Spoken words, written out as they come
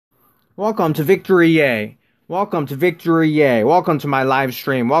Welcome to Victory Yay. Welcome to Victory Yay. Welcome to my live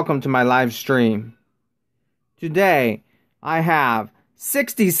stream. Welcome to my live stream. Today, I have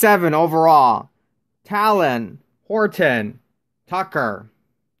 67 overall. Talen Horton-Tucker.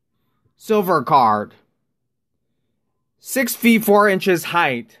 Silver card. 6 feet 4 inches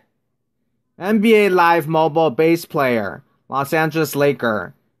height. NBA Live Mobile bass player. Los Angeles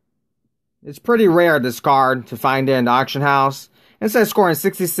Laker. It's pretty rare, this card, to find in the auction house. Inside scoring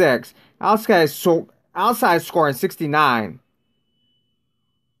 66. Outside scoring 69.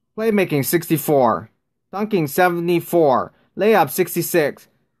 Playmaking 64. Dunking 74. Layup 66.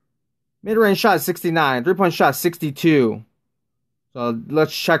 Mid-range shot 69. Three-point shot 62. So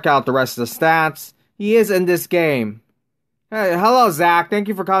let's check out the rest of the stats. He is in this game. Hey, hello Zach. Thank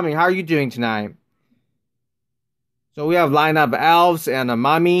you for coming. How are you doing tonight? So we have lineup Elves and a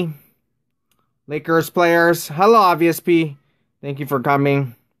Mommy. Lakers players. Hello Obvious P. Thank you for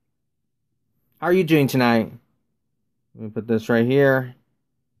coming. How are you doing tonight? Let me put this right here.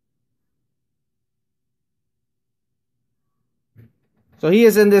 So he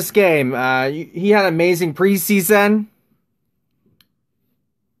is in this game. He had an amazing preseason.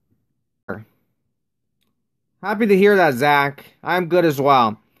 Happy to hear that, Zach. I'm good as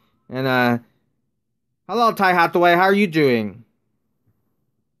well. And hello Ty Hathaway. How are you doing?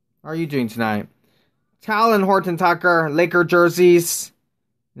 How are you doing tonight? Talen Horton-Tucker, Laker jerseys.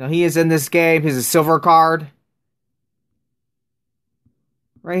 He is in this game. He's a silver card.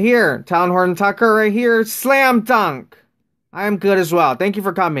 Right here, Talen Horton-Tucker. Right here, slam dunk. I am good as well. Thank you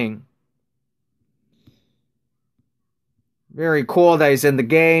for coming. Very cool that he's in the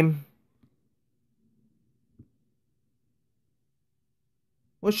game.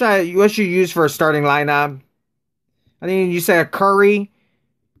 What should you use for a starting lineup? I think you said Curry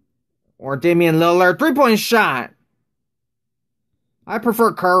or Damian Lillard. 3-point shot. I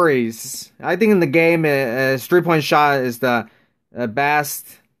prefer Curry's. I think in the game, his 3-point shot is the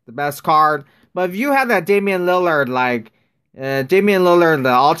best card. But if you have that Damian Lillard,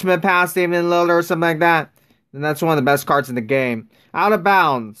 the ultimate pass Damian Lillard or something like that, then that's one of the best cards in the game. Out of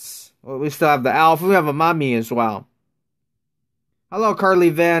bounds. Well, we still have the Elf. We have a Mummy as well. Hello, Carly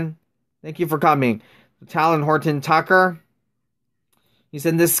Vin. Thank you for coming. Talen Horton-Tucker. He's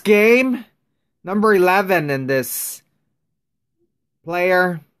in this game. Number 11 in this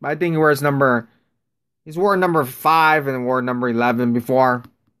player. I think he's worn number 5 and wore number 11 before.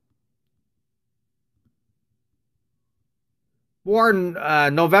 Born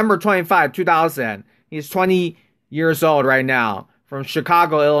November 25, 2000. He's 20 years old right now. From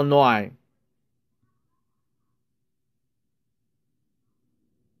Chicago, Illinois.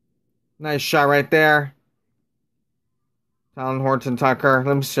 Nice shot right there. Talen Horton-Tucker.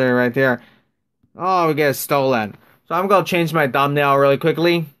 Let me see right there. Oh, we get it stolen. So I'm going to change my thumbnail really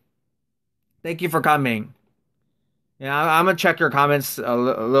quickly. Thank you for coming. Yeah, I'm going to check your comments a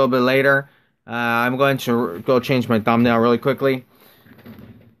little bit later. I'm going to go change my thumbnail really quickly.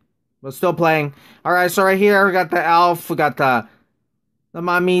 But still playing. Alright, so right here we got the Elf. We got the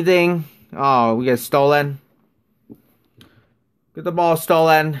Mommy thing. Oh, we get stolen. Get the ball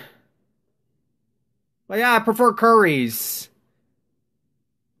stolen. But yeah, I prefer Curry's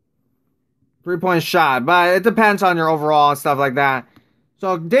 3-point shot. But it depends on your overall and stuff like that.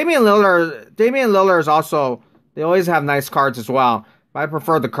 So Damian Lillard is also, they always have nice cards as well. But I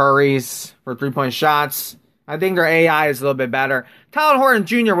prefer the Curry's for 3-point shots. I think their AI is a little bit better. Talen Horton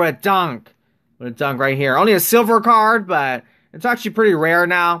Jr. with a dunk. With a dunk right here. Only a silver card, but it's actually pretty rare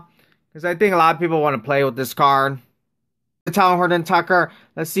now. Because I think a lot of people want to play with this card. Talen Horton-Tucker.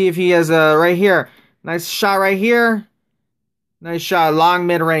 Let's see if he has a right here. Nice shot right here. Nice shot. Long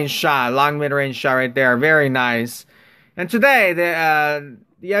mid-range shot. Long mid-range shot right there. Very nice. And today, the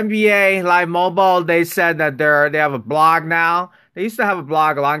NBA Live Mobile, they said that they have a blog now. They used to have a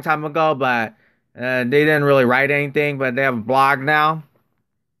blog a long time ago, but they didn't really write anything. But they have a blog now.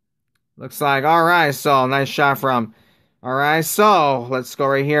 Looks like, alright, so nice shot from. Alright, so let's go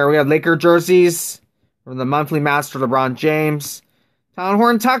right here. We have Laker jerseys from the monthly master LeBron James. Talen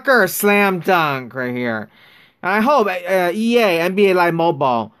Horton-Tucker, slam dunk right here. And I hope EA, NBA Live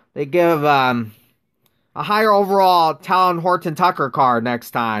Mobile, they give a higher overall Talen Horton-Tucker card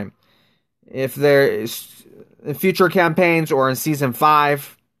next time. If there is in future campaigns or in Season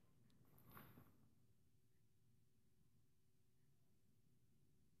 5.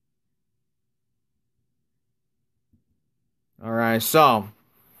 Alright, so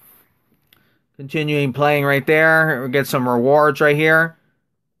continuing playing right there. We get some rewards right here.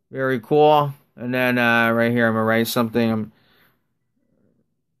 Very cool. And then right here, I'm going to write something.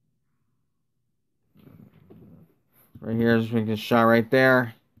 Right here, just making a shot right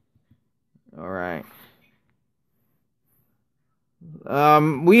there. All right.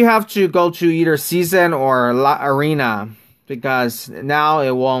 We have to go to either season or arena because now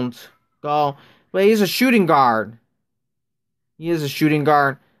it won't go. But he's a shooting guard. He is a shooting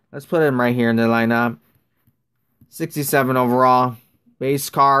guard. Let's put him right here in the lineup. 67 overall. Base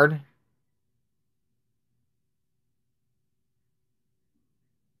card.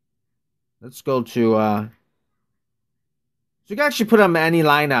 Let's go to so you can actually put him in any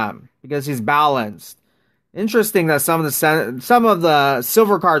lineup because he's balanced. Interesting that some of the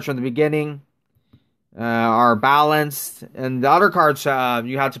silver cards from the beginning are balanced, and the other cards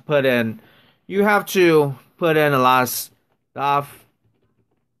you have to put in. You have to put in a lot of stuff.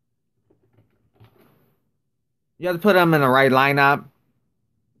 You have to put them in the right lineup.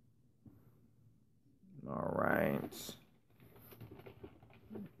 All right.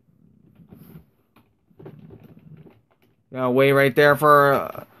 Wait right there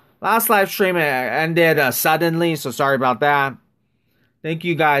for last live stream. It ended suddenly, so sorry about that. Thank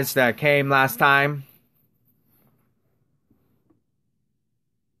you guys that came last time.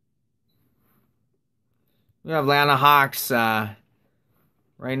 We have Atlanta Hawks. Right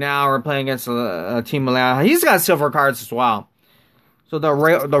now, we're playing against a team Atlanta. He's got silver cards as well. So the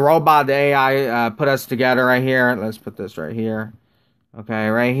robot, the AI, put us together right here. Let's put this right here. Okay,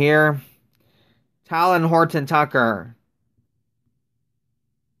 right here. Talen Horton-Tucker.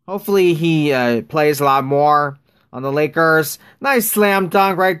 Hopefully he plays a lot more on the Lakers. Nice slam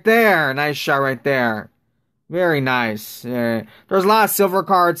dunk right there. Nice shot right there. Very nice. There's a lot of silver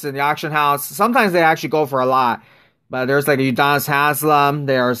cards in the auction house. Sometimes they actually go for a lot. But there's like Udonis Haslem.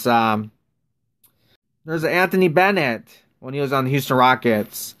 There's Anthony Bennett when he was on the Houston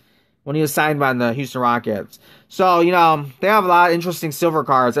Rockets. When he was signed by the Houston Rockets. So, they have a lot of interesting silver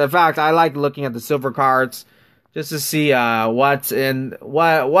cards. In fact, I like looking at the silver cards just to see what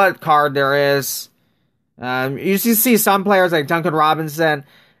card there is. You see some players like Duncan Robinson.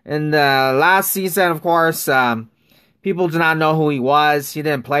 In the last season, of course, people do not know who he was. He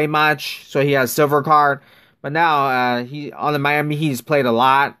didn't play much, so he has silver card. But now, he on the Miami Heat, he's played a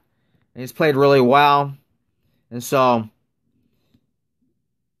lot. And he's played really well. And so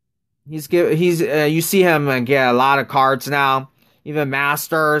you see him get a lot of cards now. Even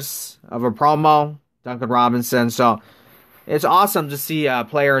Masters of a promo, Duncan Robinson. So it's awesome to see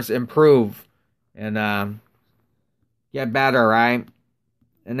players improve and get better, right?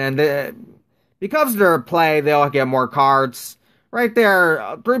 And then because of their play, they'll get more cards. Right there,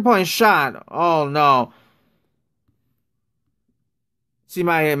 3-point shot. Oh, no. See,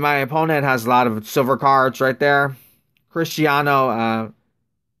 my opponent has a lot of silver cards right there. Cristiano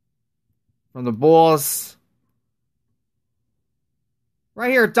from the Bulls.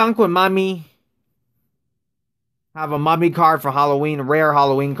 Right here, dunk with Mummy. Have a Mummy card for Halloween, a rare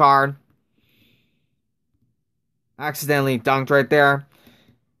Halloween card. Accidentally dunked right there.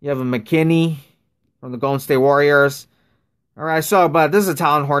 You have a McKinney from the Golden State Warriors. Alright, but this is a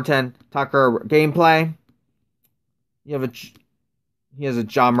Talen Horton-Tucker gameplay. He has a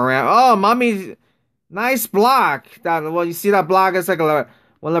John Moran. Oh, Mummy, nice block. You see that block? It's like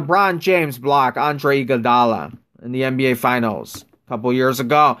when LeBron James blocked Andre Iguodala in the NBA Finals a couple years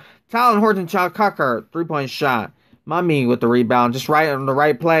ago. Talen Horton-Tucker, 3-point shot. Mummy with the rebound, just right in the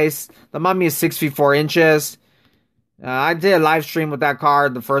right place. The Mummy is 6 feet 4 inches. I did a live stream with that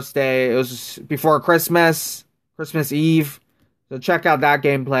card the first day. It was before Christmas Eve. So check out that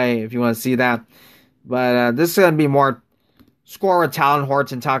gameplay if you want to see that. But this is going to be more score with Talen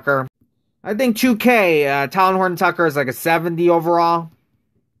Horton-Tucker. I think 2K, Talen Horton-Tucker is like a 70 overall.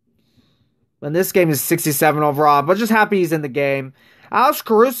 And this game is 67 overall. But just happy he's in the game. Alex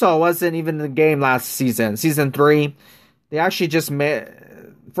Caruso wasn't even in the game last season. Season 3. They actually just made...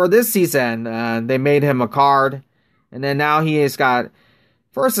 For this season, they made him a card. And then now he has got...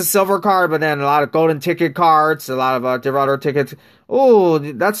 First a silver card, but then a lot of golden ticket cards. A lot of different other tickets. Oh,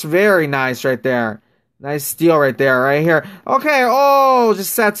 that's very nice right there. Nice steal right there, right here. Okay,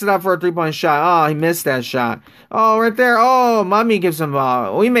 just sets it up for a 3-point shot. Oh, he missed that shot. Oh, right there. Oh, Mummy gives him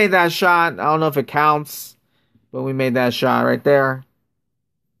we made that shot. I don't know if it counts, but we made that shot right there.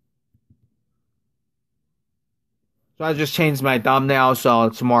 So I just changed my thumbnail, so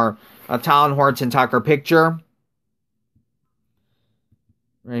it's more a Talen Horton-Tucker picture.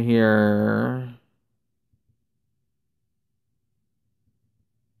 Right here.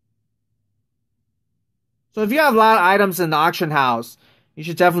 So if you have a lot of items in the auction house, you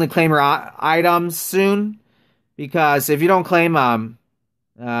should definitely claim your items soon. Because if you don't claim them,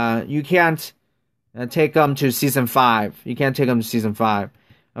 you can't take them to Season 5. You can't take them to Season 5,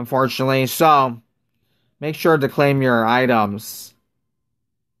 unfortunately. So, make sure to claim your items.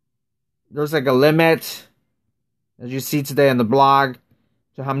 there's like a limit, as you see today in the blog,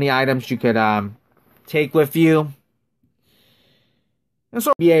 to how many items you could take with you. And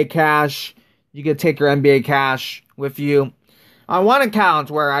so NBA cash, you could take your NBA cash with you. On one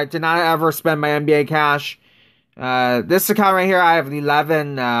account where I did not ever spend my NBA cash, this account right here, I have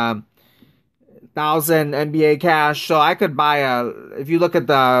 11,000 NBA cash, so I could buy if you look at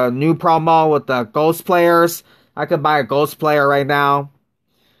the new promo with the ghost players, I could buy a ghost player right now.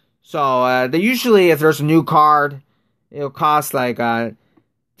 So they usually, if there's a new card, it'll cost like 10,000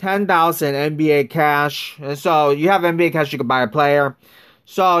 NBA cash. And so you have NBA cash, you can buy a player.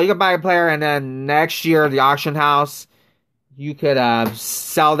 So you can buy a player, and then next year, the auction house, you could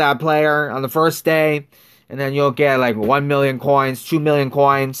sell that player on the first day, and then you'll get like 1 million coins, 2 million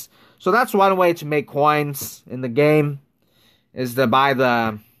coins. So that's one way to make coins in the game, is to buy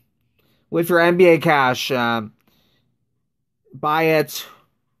with your NBA cash, buy it,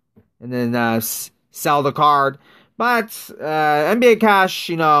 and then sell the card. But NBA cash,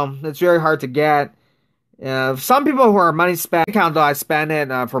 it's very hard to get. Some people who are money spent account, though, I spend it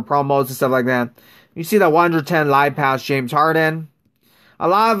for promos and stuff like that. You see that 110 live pass James Harden. A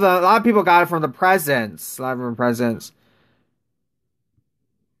lot of people got it from the presents. A lot from presents.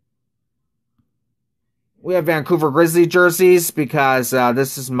 We have Vancouver Grizzly jerseys because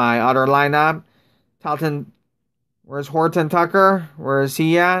this is my other lineup. Where's Horton-Tucker? Where is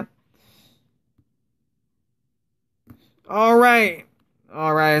he at? All right.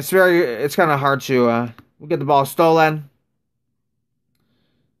 It's kind of hard to we get the ball stolen.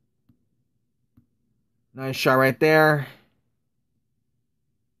 Nice shot right there.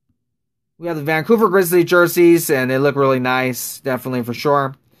 We have the Vancouver Grizzly jerseys, and they look really nice, definitely for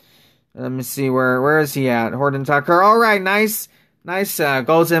sure. Let me see, where is he at? Horton-Tucker. All right, nice.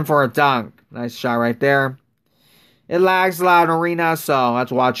 Goes in for a dunk. Nice shot right there. It lags a lot in arena, so I have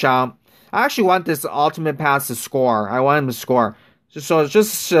to watch out. I actually want this ultimate pass to score. I want him to score. Just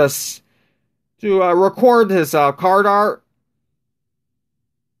to record his card art.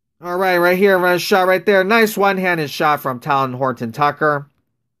 All right here, nice shot right there. Nice one-handed shot from Talen Horton-Tucker.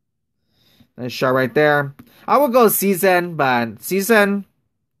 Nice shot right there. I would go season, but season,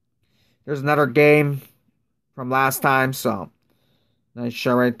 there's another game from last time, so nice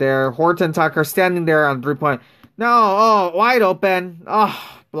shot right there. Horton-Tucker standing there on 3-point. No, wide open.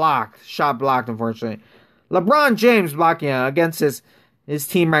 Blocked. Shot blocked, unfortunately. LeBron James blocking against his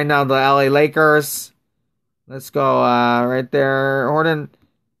team right now, the LA Lakers. Let's go right there.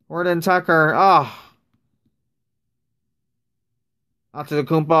 Horton-Tucker. Out to the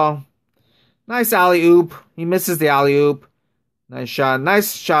Kumpo. Nice alley-oop. He misses the alley-oop. Nice shot.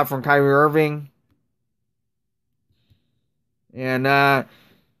 Nice shot from Kyrie Irving. And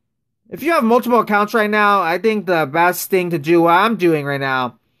if you have multiple accounts right now, I think the best thing to do, what I'm doing right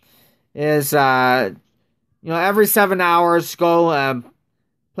now, is every 7 hours go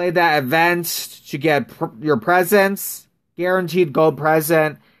play that event to get your presents, guaranteed gold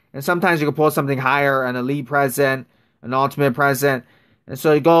present, and sometimes you can pull something higher, an elite present, an ultimate present. And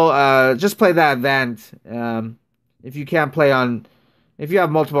so you go just play that event. If you can't play if you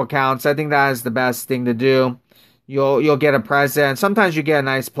have multiple accounts, I think that is the best thing to do. You'll get a present. Sometimes you get a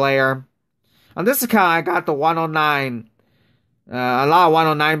nice player. On this account, I got the 109. A lot of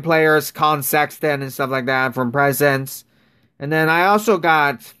 109 players, Colin Sexton and stuff like that from presents. And then I also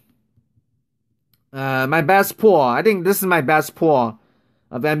got my best pool. I think this is my best pool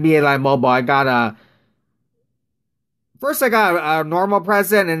of NBA Live Mobile. First I got a normal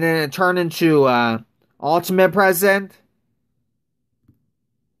present, and then it turned into ultimate present.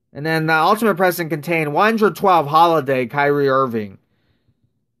 And then the ultimate present contained 112 holiday Kyrie Irving.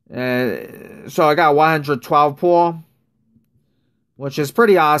 So I got 112 pool, which is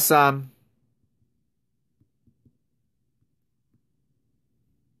pretty awesome.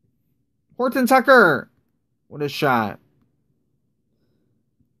 Horton-Tucker, what a shot.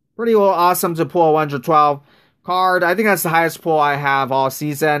 Pretty awesome to pull 112 card. I think that's the highest pull I have all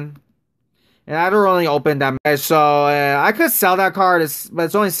season. And I don't really open that much. So I could sell that card, but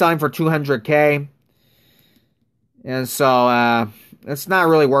it's only selling for 200K. And so it's not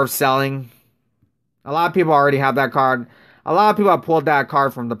really worth selling. A lot of people already have that card. A lot of people have pulled that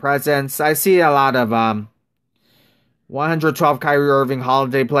card from the presents. I see a lot of 112 Kyrie Irving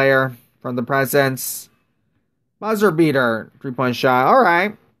holiday player from the presents. Buzzer beater, 3-point shot. All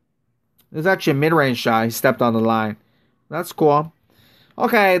right. It was actually a mid-range shot. He stepped on the line. That's cool.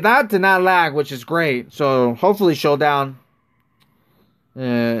 Okay, that did not lag, which is great. So hopefully showdown.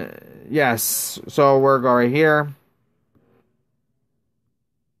 Yes. So we're going right here.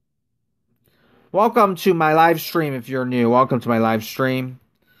 Welcome to my live stream if you're new. Welcome to my live stream.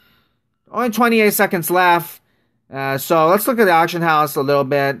 Only 28 seconds left. So let's look at the auction house a little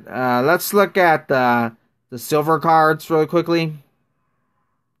bit. Let's look at the silver cards really quickly.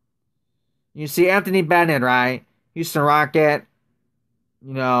 You see Anthony Bennett, right? Houston Rocket.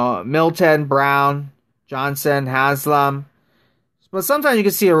 You know, Milton, Brown, Johnson, Haslam. But sometimes you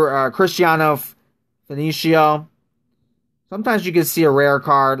can see a Cristiano Fenicio. Sometimes you can see a rare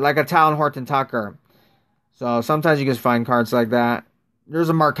card, like a Talen Horton-Tucker. So sometimes you can find cards like that. There's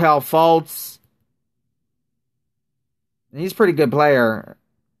a Markel Fultz. And he's a pretty good player.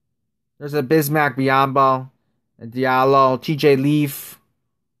 There's a Bismack Biyombo, a Diallo, TJ Leaf.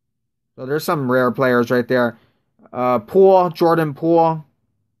 So there's some rare players right there. Poole, Jordan Poole,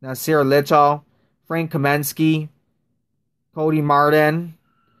 Nasir Little, Frank Kaminsky, Cody Martin.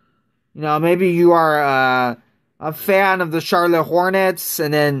 You know, maybe you are a fan of the Charlotte Hornets,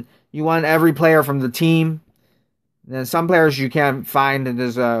 and then you want every player from the team. And then some players you can't find, and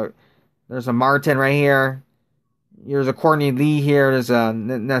there's a Martin right here. There's a Courtney Lee here. There's a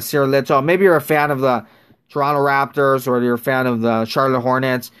Nasir Little. Maybe you're a fan of the Toronto Raptors, or you're a fan of the Charlotte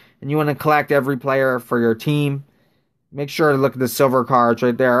Hornets, and you want to collect every player for your team. Make sure to look at the silver cards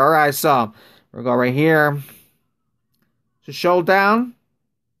right there. All right, so we'll go right here to Showdown.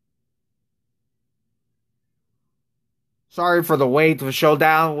 Sorry for the wait for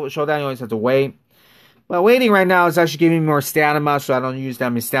Showdown. Showdown, you always have to wait. But waiting right now is actually giving me more stamina, so I don't use that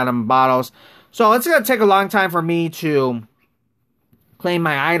many stamina bottles. So it's going to take a long time for me to claim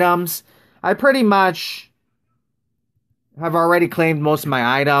my items. I pretty much have already claimed most of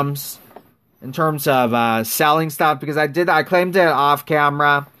my items in terms of selling stuff, because I claimed it off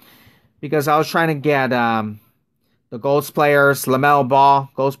camera because I was trying to get the Ghost players, LaMelo Ball,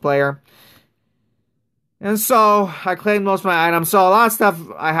 Ghost player. And so I claimed most of my items. So a lot of stuff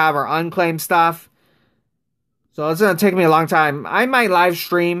I have are unclaimed stuff. So it's going to take me a long time. I might live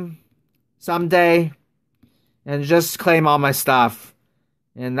stream someday and just claim all my stuff.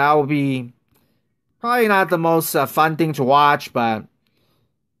 And that will be probably not the most fun thing to watch, but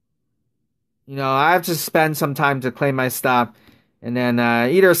you know, I have to spend some time to claim my stuff and then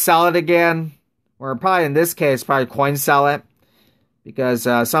either sell it again, or probably in this case, probably coin sell it, because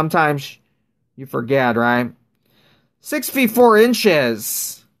sometimes you forget, right? 6 feet 4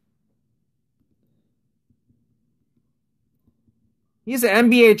 inches. He's an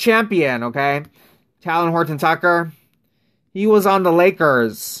NBA champion, okay? Talen Horton-Tucker. He was on the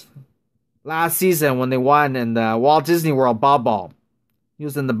Lakers last season when they won in the Walt Disney World bubble. He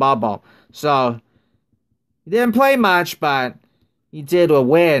was in the bubble. So, he didn't play much, but he did a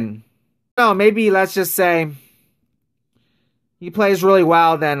win. No, maybe let's just say he plays really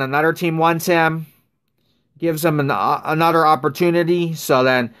well, then another team wants him, gives him another opportunity, so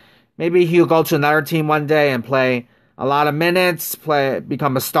then maybe he'll go to another team one day and play a lot of minutes,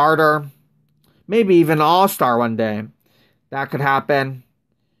 become a starter, maybe even an all-star one day. That could happen,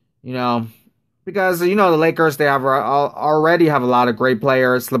 you know, because, you know, the Lakers, they already have a lot of great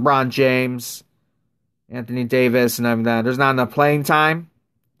players. LeBron James, Anthony Davis, and everything. There's not enough playing time.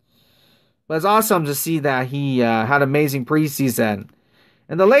 But it's awesome to see that he had amazing preseason.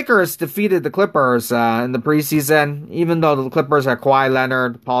 And the Lakers defeated the Clippers in the preseason, even though the Clippers had Kawhi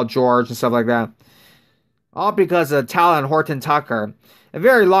Leonard, Paul George, and stuff like that. All because of Talen Horton-Tucker. A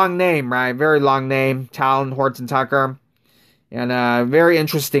very long name, right? Very long name, Talen Horton-Tucker. And a very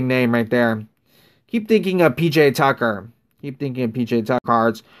interesting name right there. Keep thinking of PJ Tucker. Keep thinking of PJ Tucker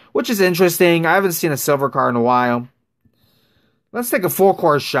cards, which is interesting. I haven't seen a silver card in a while. Let's take a full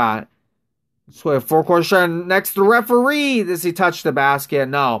court shot. Let's play a full court shot next to the referee. Does he touch the basket?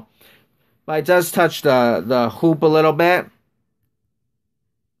 No. But he does touch the hoop a little bit.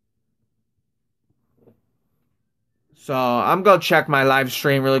 So I'm going to check my live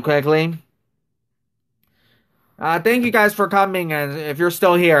stream really quickly. Thank you guys for coming, and if you're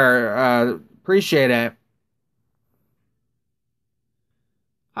still here, appreciate it.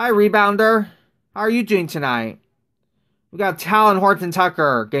 Hi, Rebounder. How are you doing tonight? We got Talen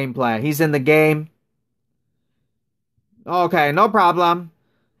Horton-Tucker gameplay. He's in the game. Okay, no problem.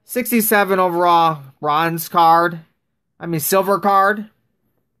 67 overall bronze card. I mean silver card.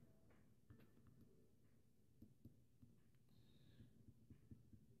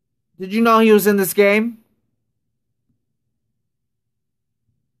 Did you know he was in this game?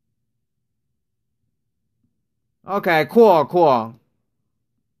 Okay, cool.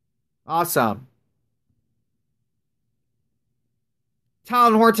 Awesome.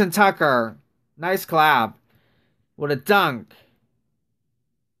 Talen Horton-Tucker. Nice collab. With a dunk.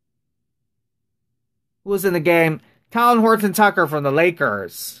 Who was in the game? Talen Horton-Tucker from the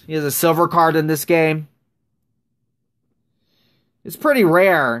Lakers. He has a silver card in this game. It's pretty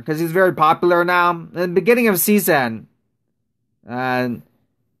rare because he's very popular now. In the beginning of season, and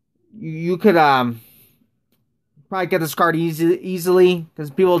you could probably get this card easily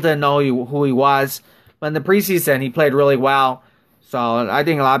because people didn't know who he was. But in the preseason, he played really well. So I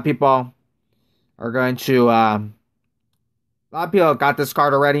think a lot of people are going to. A lot of people got this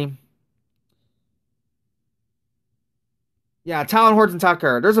card already. Yeah, Talen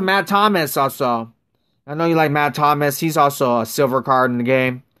Horton-Tucker. There's a Matt Thomas also. I know you like Matt Thomas. He's also a silver card in the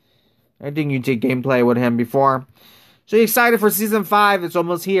game. I think you did gameplay with him before. So you excited for season 5? It's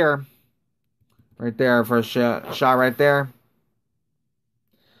almost here. Right there, first shot right there.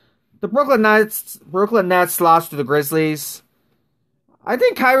 The Brooklyn Nets lost to the Grizzlies. I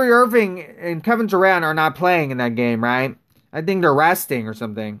think Kyrie Irving and Kevin Durant are not playing in that game, right? I think they're resting or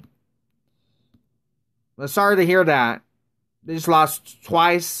something. But sorry to hear that. They just lost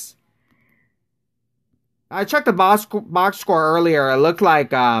twice. I checked the box score earlier. It looked like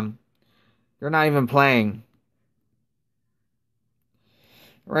they're not even playing.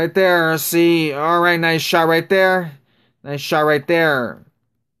 Right there. See. All right. Nice shot right there. Nice shot right there.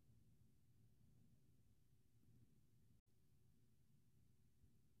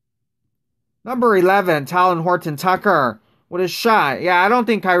 Number 11, Talen Horton-Tucker with a shot. Yeah, I don't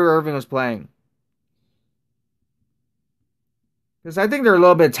think Kyrie Irving was playing. Because I think they're a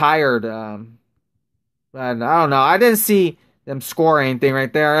little bit tired. But I don't know. I didn't see them score anything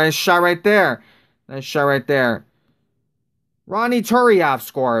right there. Nice shot right there. Nice shot right there. Ronnie Turiaf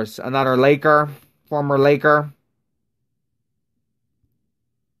scores. Another Laker. Former Laker.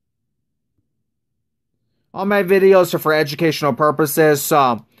 All my videos are for educational purposes.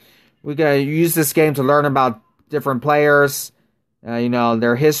 So we gotta use this game to learn about different players.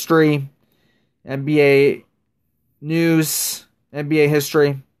 Their history. NBA news. NBA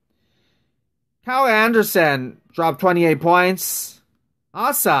history. Kyle Anderson dropped 28 points.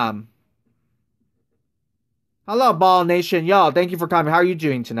 Awesome. Hello, Ball Nation. Yo, thank you for coming. How are you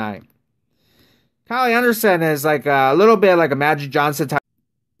doing tonight? Kyle Anderson is like a little bit like a Magic Johnson type.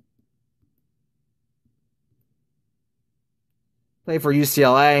 Play for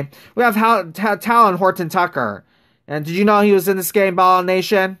UCLA. We have Talen Horton-Tucker. And did you know he was in this game, Ball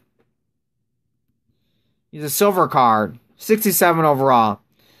Nation? He's a silver card. 67 overall.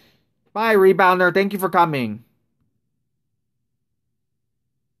 Bye, Rebounder. Thank you for coming.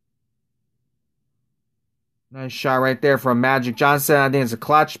 Nice shot right there from Magic Johnson. I think it's a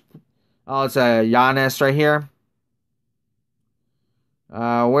clutch. Oh, it's a Giannis right here.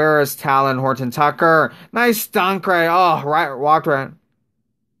 Where is Talen Horton-Tucker? Nice dunk right. Oh, right. Walked right.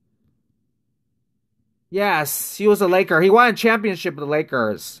 Yes, he was a Laker. He won a championship with the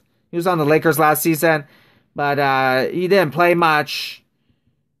Lakers. He was on the Lakers last season. But he didn't play much.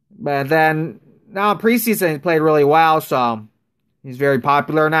 But then, now in preseason, he played really well. So, he's very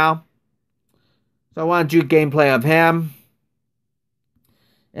popular now. So, I want to do gameplay of him.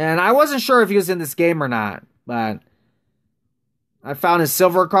 And I wasn't sure if he was in this game or not. But I found his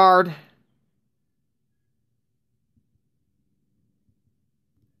silver card.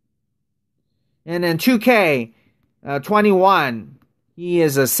 And then 2K 21, he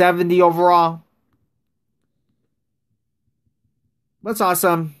is a 70 overall. That's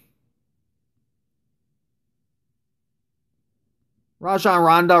awesome. Rajon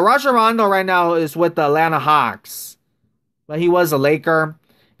Rondo. Rajon Rondo right now is with the Atlanta Hawks. But he was a Laker.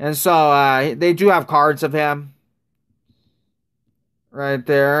 And so they do have cards of him. Right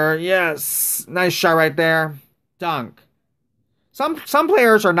there. Yes. Nice shot right there. Dunk. Some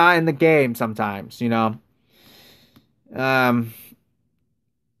players are not in the game sometimes,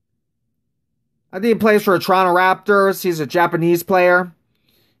 I think he plays for the Toronto Raptors. He's a Japanese player.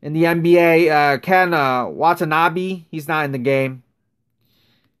 In the NBA, Ken Watanabe, he's not in the game.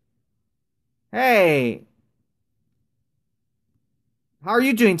 Hey. How are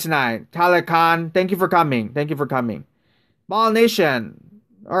you doing tonight? Tyler Khan, thank you for coming. Thank you for coming. Ball Nation.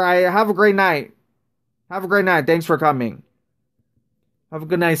 All right, have a great night. Have a great night. Thanks for coming. Have a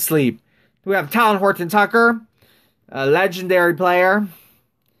good night's sleep. We have Talen Horton-Tucker, a legendary player.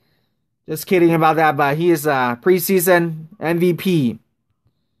 Just kidding about that, but he is a preseason MVP.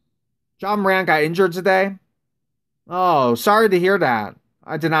 John Morant got injured today. Oh, sorry to hear that.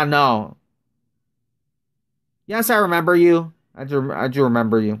 I did not know. Yes, I remember you. I do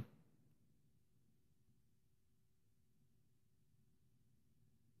remember you.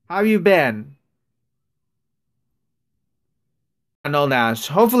 How have you been? I know Nash.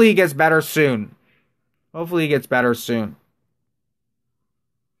 Hopefully he gets better soon. Hopefully he gets better soon.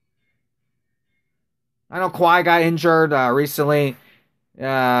 I know Kawhi got injured recently.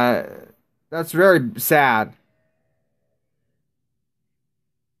 That's very sad.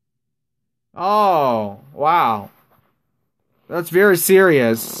 Oh, wow. That's very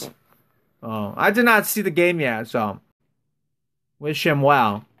serious. Oh, I did not see the game yet, so wish him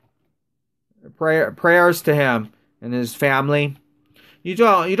well. Prayers to him and his family. You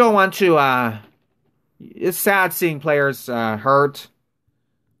don't want to it's sad seeing players hurt.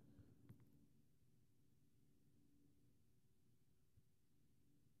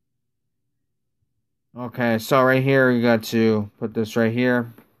 Okay, so right here you got to put this right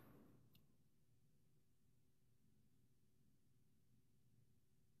here.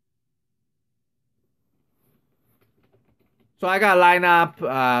 So I got a lineup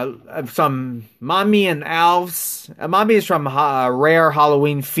of some mommy and elves. Mommy is from Rare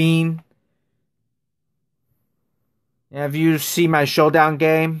Halloween Fiend. And if you see my showdown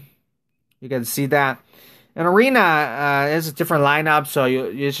game, you can see that. An arena is a different lineup, so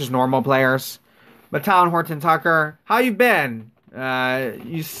it's just normal players. But Talen Horton-Tucker, how you been? I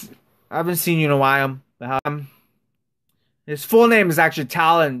haven't seen you in a while. His full name is actually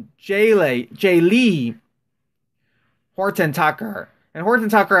Talen J. Lee Horton-Tucker. And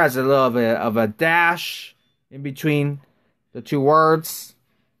Horton-Tucker has a little bit of a dash in between the two words.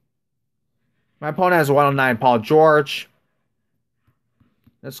 My opponent has 109 Paul George.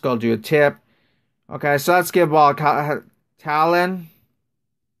 Let's go do a tip. Okay, so let's give ball Talen.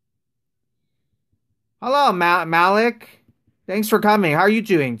 Hello, Malik. Thanks for coming. How are you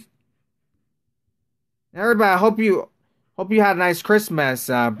doing? Everybody, I hope you had a nice Christmas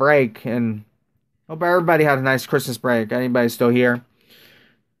break, and hope everybody had a nice Christmas break. Anybody still here?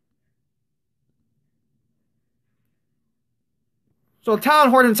 So Talen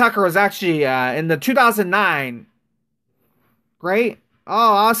Horton-Tucker was actually in the 2009. Great. Oh,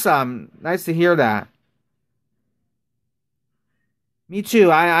 awesome. Nice to hear that. Me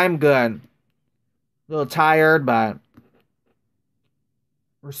too. I'm good. A little tired, but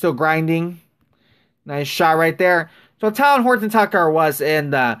we're still grinding. Nice shot right there. So Talen Horton-Tucker was in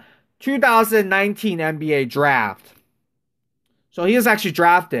the 2019 NBA draft. So he was actually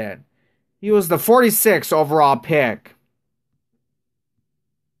drafted. He was the 46th overall pick.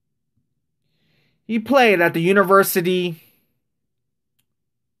 He played at the University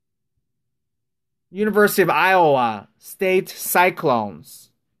of Iowa State Cyclones.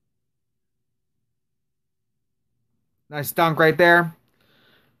 Nice dunk right there.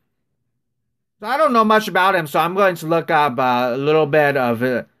 So I don't know much about him, so I'm going to look up a little bit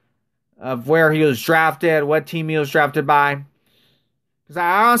of where he was drafted, what team he was drafted by, because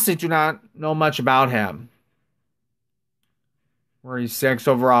I honestly do not know much about him. 46th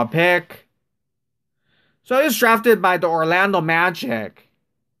overall pick. So he was drafted by the Orlando Magic.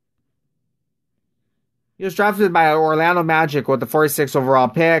 He was drafted by Orlando Magic with the 46th overall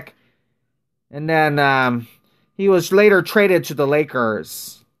pick. And then he was later traded to the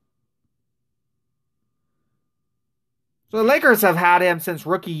Lakers. So the Lakers have had him since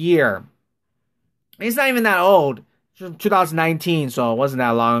rookie year. He's not even that old. It's from 2019, so it wasn't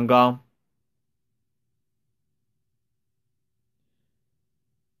that long ago.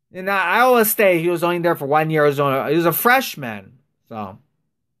 In Iowa State, he was only there for 1 year. He was a freshman. So.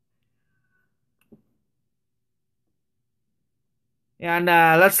 And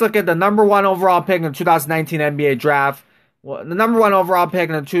let's look at the number one overall pick in the 2019 NBA draft. Well, the number one overall pick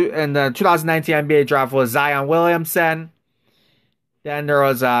in the 2019 NBA draft was Zion Williamson. Then there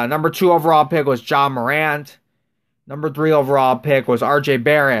was number two overall pick was John Morant. Number three overall pick was R.J.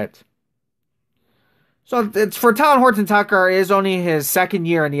 Barrett. So it's for Talen Horton-Tucker. It is only his second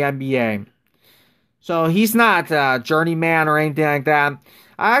year in the NBA. So he's not a journeyman or anything like that.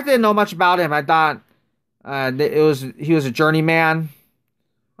 I didn't know much about him. I thought he was a journeyman.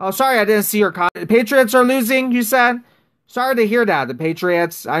 Oh, sorry, I didn't see your comment. The Patriots are losing, you said? Sorry to hear that, the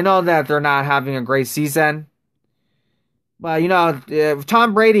Patriots. I know that they're not having a great season. But, if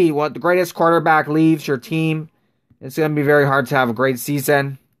Tom Brady, the greatest quarterback, leaves your team, it's going to be very hard to have a great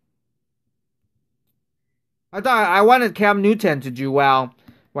season. I wanted Cam Newton to do well,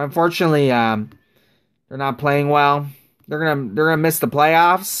 but unfortunately, they're not playing well. They're gonna miss the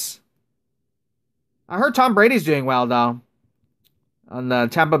playoffs. I heard Tom Brady's doing well though, on the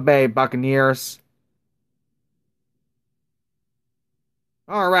Tampa Bay Buccaneers.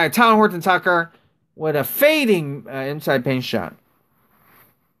 All right, Talen Horton-Tucker with a fading inside paint shot.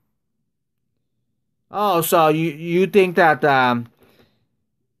 Oh, so you think that the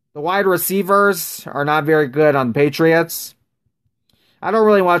wide receivers are not very good on the Patriots? I don't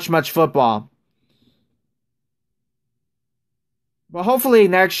really watch much football. But hopefully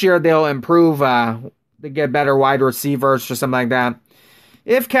next year they'll improve. They get better wide receivers or something like that.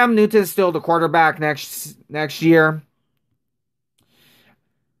 If Cam Newton's still the quarterback next year,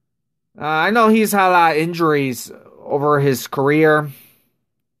 I know he's had a lot of injuries over his career.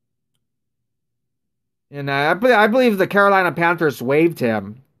 And I believe the Carolina Panthers waived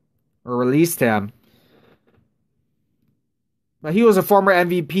him or released him. But he was a former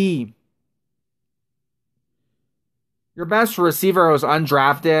MVP. Your best receiver was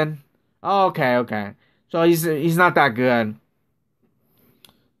undrafted. Oh, okay, okay. So he's not that good.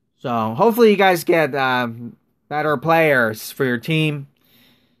 So hopefully you guys get better players for your team.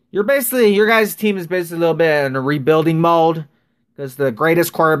 Your guys' team is basically a little bit in a rebuilding mode because the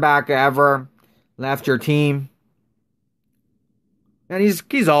greatest quarterback ever left your team, and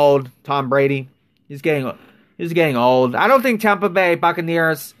he's old. Tom Brady, he's getting old. I don't think Tampa Bay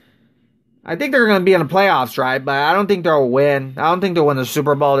Buccaneers. I think they're going to be in the playoffs, right? But I don't think they'll win. I don't think they'll win the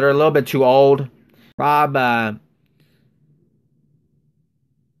Super Bowl. They're a little bit too old. Rob,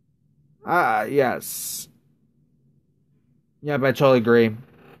 yes. Yeah, but I totally agree.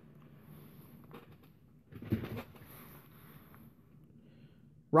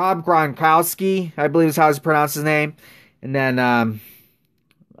 Rob Gronkowski, I believe is how to pronounce his name. And then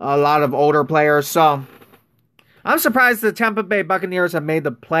a lot of older players. So I'm surprised the Tampa Bay Buccaneers have made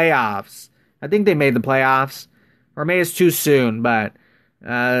the playoffs. I think they made the playoffs. Or maybe it's too soon, but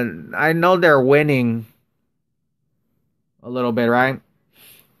I know they're winning a little bit, right?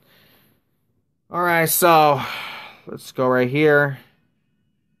 Alright, so let's go right here.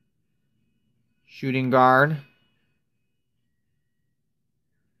 Shooting guard.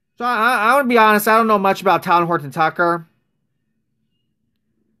 So I want to be honest, I don't know much about Talen Horton-Tucker.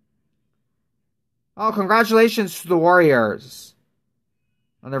 Oh, congratulations to the Warriors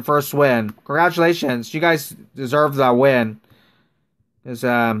on their first win. Congratulations. You guys deserve that win. Because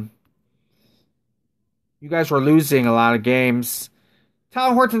you guys were losing a lot of games.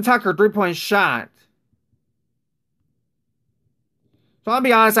 Talen Horton-Tucker, 3-point shot. So I'll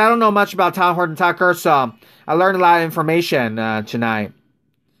be honest, I don't know much about Talen Horton-Tucker, so I learned a lot of information tonight.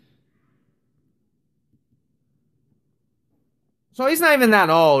 So he's not even that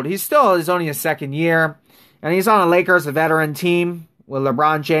old. He's only his second year. And he's on the Lakers, a veteran team with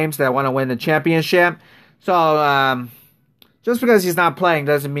LeBron James that want to win the championship. So just because he's not playing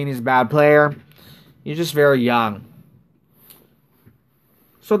doesn't mean he's a bad player. He's just very young.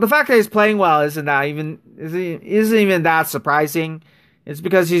 So the fact that he's playing well isn't even that surprising. It's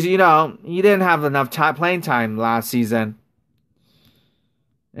because he didn't have enough playing time last season.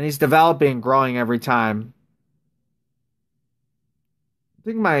 And he's developing, growing every time. I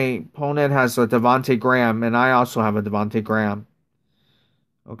think my opponent has a Devontae Graham, and I also have a Devontae Graham.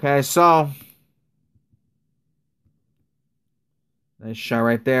 Okay, so nice shot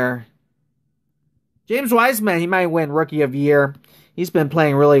right there. James Wiseman, he might win Rookie of the Year. He's been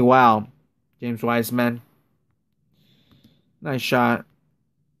playing really well. James Wiseman. Nice shot.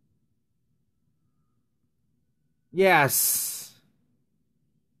 Yes.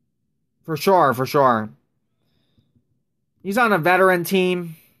 For sure, for sure. He's on a veteran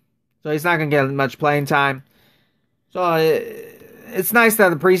team, so he's not going to get much playing time. So it's nice that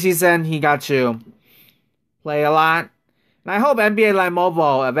the preseason he got to play a lot. And I hope NBA Live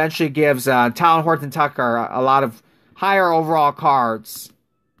Mobile eventually gives Talen Horton-Tucker a lot of higher overall cards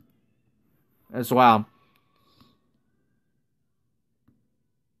as well.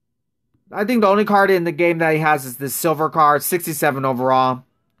 I think the only card in the game that he has is this silver card, 67 overall.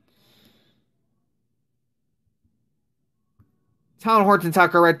 Talen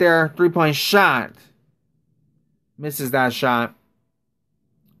Horton-Tucker right there, 3-point shot. Misses that shot.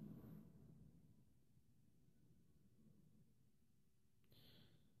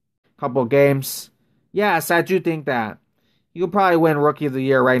 Couple games. Yes, I do think that. You'll probably win Rookie of the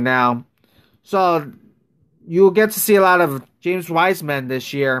Year right now. So, you'll get to see a lot of James Wiseman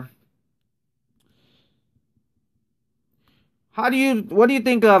this year. What do you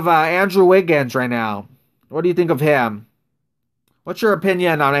think of Andrew Wiggins right now? What do you think of him? What's your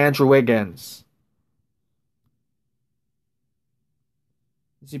opinion on Andrew Wiggins?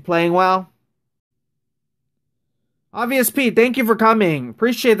 Is he playing well? Obvious Pete, thank you for coming.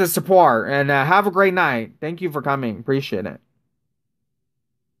 Appreciate the support. And have a great night. Thank you for coming. Appreciate it.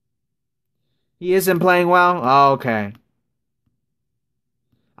 He isn't playing well? Oh, okay.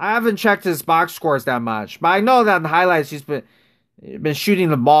 I haven't checked his box scores that much. But I know that in the highlights he's been shooting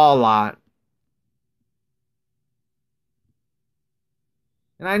the ball a lot.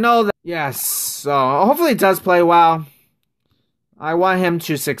 And I know that, yes, so hopefully he does play well. I want him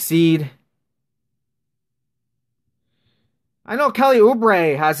to succeed. I know Kelly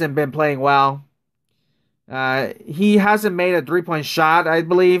Oubre hasn't been playing well. He hasn't made a 3-point shot, I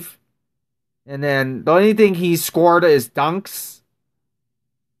believe. And then the only thing he scored is dunks.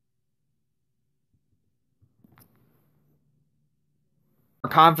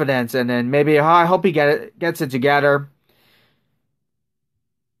 confidence, and then maybe I hope he gets it together.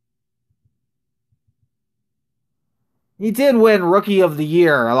 He did win Rookie of the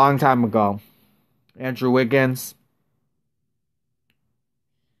Year a long time ago, Andrew Wiggins.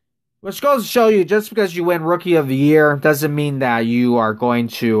 Which goes to show you, just because you win Rookie of the Year doesn't mean that you are going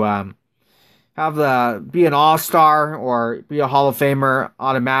to be an All-Star or be a Hall of Famer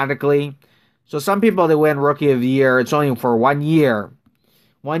automatically. So some people that win Rookie of the Year, it's only for 1 year.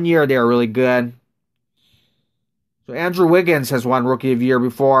 1 year they are really good. So Andrew Wiggins has won Rookie of the Year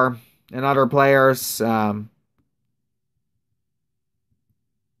before, and other players. Let's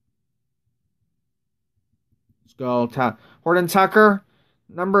go. Horton-Tucker,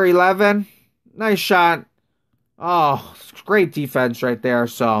 number 11. Nice shot. Oh, great defense right there.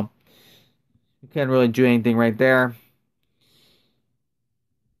 So you can't really do anything right there.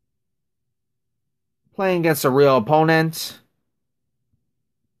 Playing against a real opponent.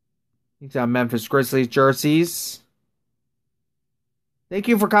 He's got Memphis Grizzlies jerseys. Thank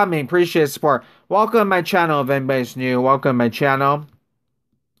you for coming. Appreciate the support. Welcome to my channel if anybody's new. Welcome to my channel.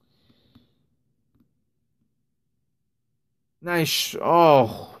 Nice.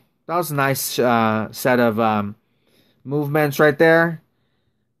 Oh, that was a nice set of movements right there.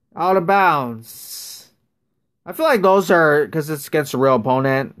 Out of bounds. I feel like those are, because it's against a real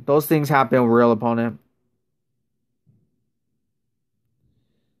opponent, those things happen with a real opponent.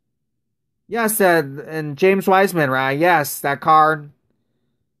 Yes, and James Wiseman, right? Yes, that card.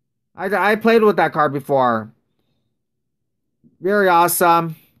 I played with that card before. Very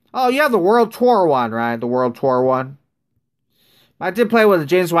awesome. Oh, you have the World Tour one, right? The World Tour one. I did play with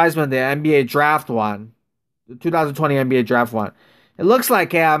James Wiseman, the NBA Draft one. The 2020 NBA Draft one. It looks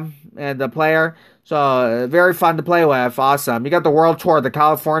like him and the player. So, very fun to play with. Awesome. You got the World Tour, the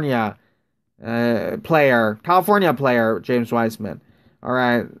California player, James Wiseman. All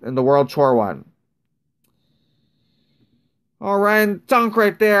right. And the World Tour one. All right. Dunk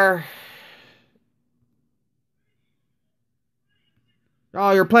right there.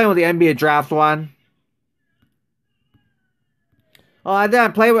 Oh, you're playing with the NBA Draft one. Oh, I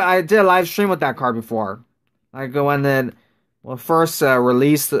did a live stream with that card before. I go in then, first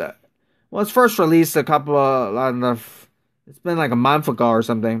released. Well, it's first released a couple of, it's been like a month ago or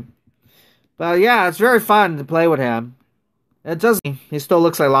something. But yeah, it's very fun to play with him. It does. He still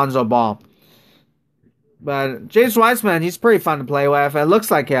looks like Lonzo Ball. But James Wiseman, he's pretty fun to play with. It looks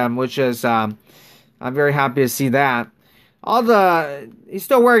like him, which is I'm very happy to see that. He's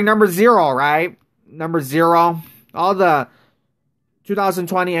still wearing number 0, right? Number 0. All the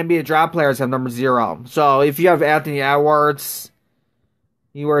 2020 NBA draft players have number 0. So if you have Anthony Edwards,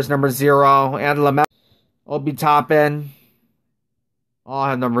 he wears number 0. And LaMelo, Obi Toppin, all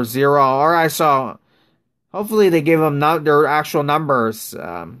have number 0. All right, so hopefully they give them their actual numbers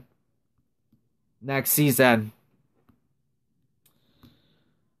next season.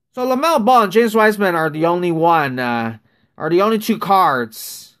 So LaMelo Ball and James Wiseman are the only two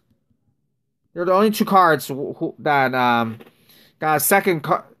cards. They're the only two cards that got a second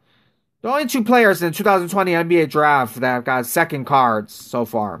card. The only two players in the 2020 NBA draft that have got second cards so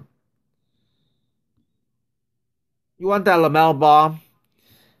far. You want that LaMelo Ball?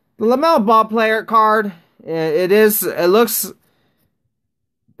 The LaMelo Ball player card, it looks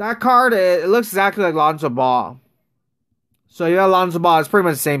exactly like Lonzo Ball. So you have Lonzo Ball, it's pretty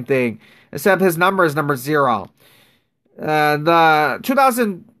much the same thing, except his number is number 0. The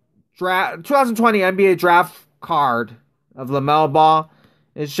 2020 NBA draft card of LaMelo Ball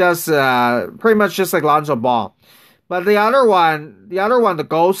is just pretty much just like Lonzo Ball. But the other one, the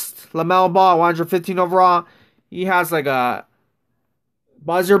Ghost LaMelo Ball, 115 overall, he has like a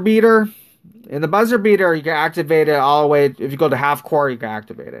buzzer beater. And the buzzer beater, you can activate it all the way. If you go to half court, you can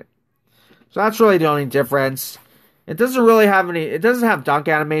activate it. So that's really the only difference. It doesn't have dunk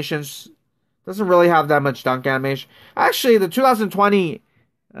animations. It doesn't really have that much dunk animation. Actually, the 2020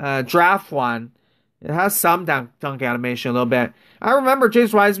 draft one, it has some dunk animation a little bit. I remember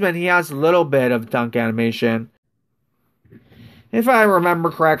James Wiseman, he has a little bit of dunk animation, if I remember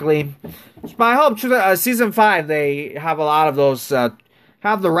correctly. But I hope Season 5, they have a lot of those,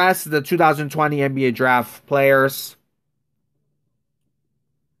 have the rest of the 2020 NBA draft players.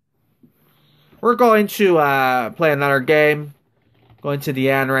 We're going to play another game. Going to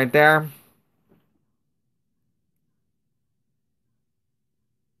the end right there.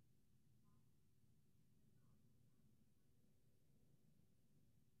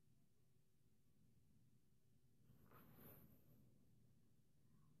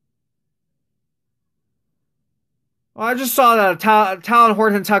 Well, I just saw that Talen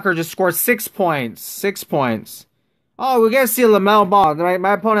Horton-Tucker just scored 6 points. 6 points. Oh, we get to see LaMelo Ball.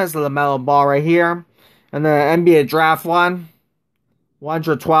 My opponent has the LaMelo Ball right here. And the NBA draft one.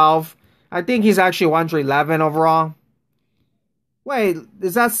 112. I think he's actually 111 overall. Wait,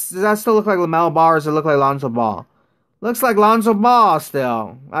 does that still look like LaMelo Ball or does it look like Lonzo Ball? Looks like Lonzo Ball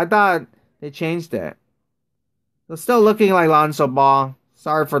still. I thought they changed it. It's still looking like Lonzo Ball.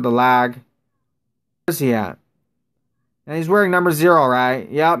 Sorry for the lag. Where's he at? And he's wearing number 0, right?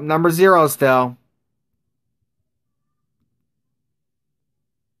 Yep, number 0 still.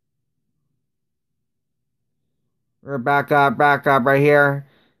 We're back up right here.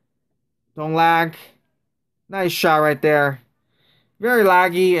 Don't lag. Nice shot right there. Very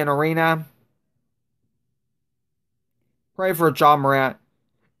laggy in arena. Pray for John Morant.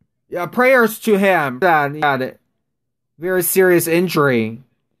 Yeah, prayers to him. Yeah, he had it. Very serious injury.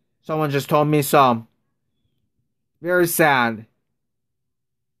 Someone just told me so. Very sad.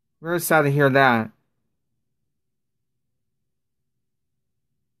 Very sad to hear that.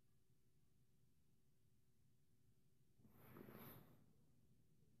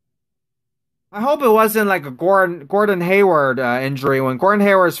 I hope it wasn't like a Gordon Hayward injury when Gordon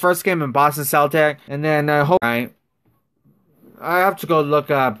Hayward's first game in Boston Celtic, and then I hope right. I have to go look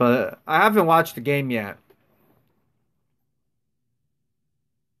up, but I haven't watched the game yet.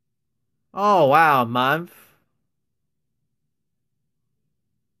 Oh wow, month.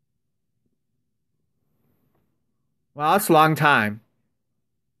 Wow, that's a long time.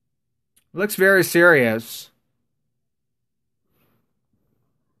 Looks very serious.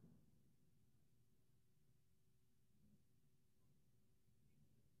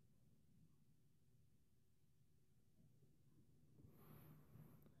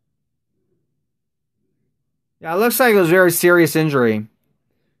 Yeah, it looks like it was a very serious injury.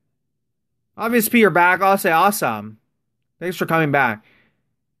 Obviously, you're back. I'll say awesome. Thanks for coming back.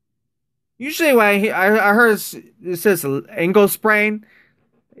 Usually, I heard it says ankle sprain.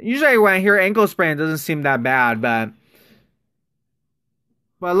 Usually, when I hear ankle sprain, it doesn't seem that bad, but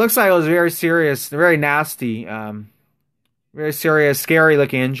it looks like it was very serious, very nasty, very serious, scary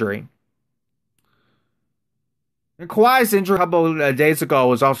looking injury. And Kawhi's injury a couple of days ago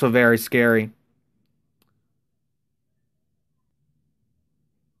was also very scary.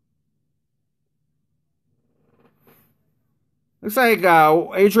 Looks like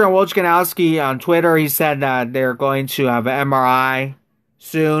Adrian Wojnarowski on Twitter, he said that they're going to have an MRI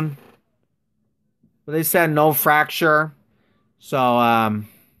soon. But they said no fracture. So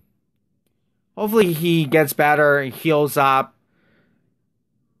hopefully he gets better, heals up.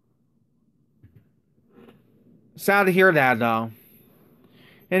 Sad to hear that though.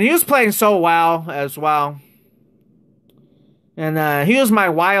 And he was playing so well as well. And he was my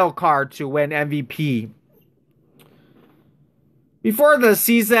wild card to win MVP. Before the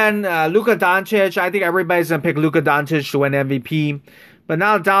season, Luka Doncic, I think everybody's going to pick Luka Doncic to win MVP. But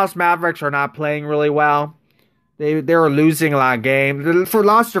now the Dallas Mavericks are not playing really well. They were losing a lot of games. They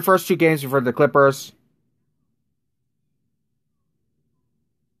lost their first 2 games before the Clippers.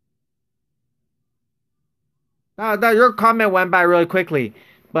 Your comment went by really quickly.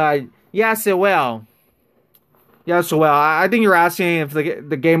 But yes, it will. Yes, it will. I think you're asking if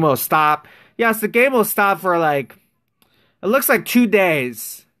the game will stop. Yes, the game will stop for like... It looks like 2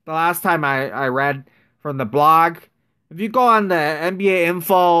 days. The last time I read from the blog. If you go on the NBA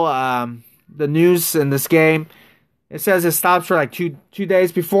info, the news in this game, it says it stops for like two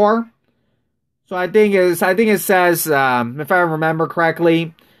days before. So I think it says, if I remember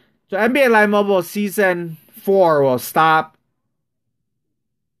correctly, so NBA Live Mobile Season 4 will stop.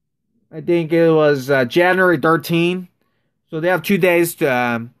 I think it was January 13th. So they have 2 days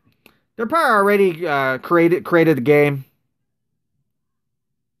to. They're probably already created the game.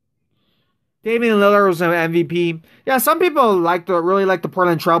 Damian Lillard was an MVP. Yeah, some people really like the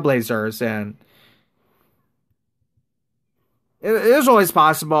Portland Trailblazers, and it is always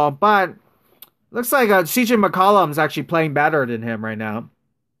possible. But looks like CJ McCollum's actually playing better than him right now.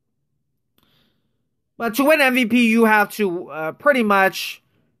 But to win MVP, you have to pretty much,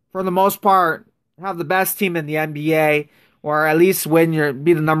 for the most part, have the best team in the NBA, or at least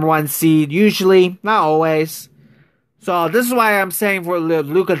be the number 1 seed. Usually, not always. So this is why I'm saying for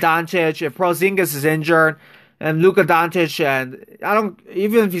Luka Doncic, if Porzingis is injured, and Luka Doncic, and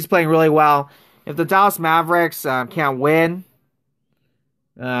even if he's playing really well, if the Dallas Mavericks can't win,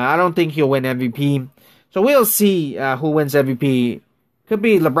 I don't think he'll win MVP. So we'll see who wins MVP. Could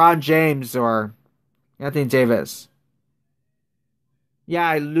be LeBron James or Anthony Davis.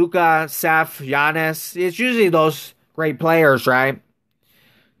 Yeah, Luka, Steph, Giannis. It's usually those great players, right?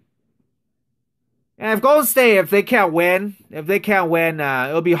 And if Golden State, if they can't win,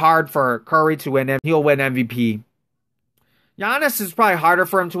 it'll be hard for Curry to win. He'll win MVP. Giannis is probably harder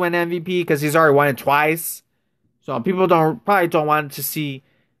for him to win MVP because he's already won it twice. So people don't want to see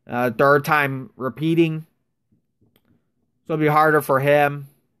third time repeating. So it'll be harder for him.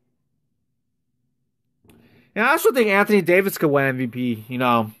 And I also think Anthony Davis could win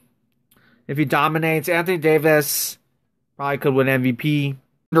MVP. If he dominates, Anthony Davis probably could win MVP.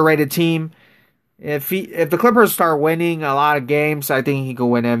 Underrated team. If the Clippers start winning a lot of games, I think he could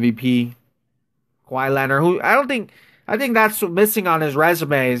win MVP. Kawhi Leonard, who I think that's missing on his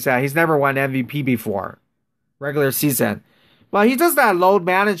resume is that he's never won MVP before, regular season. But he does that load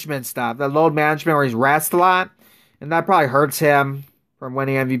management stuff, that load management where he's rest a lot, and that probably hurts him from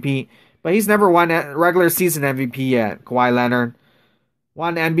winning MVP. But he's never won a regular season MVP yet. Kawhi Leonard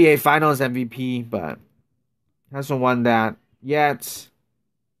won NBA Finals MVP, but hasn't won that yet.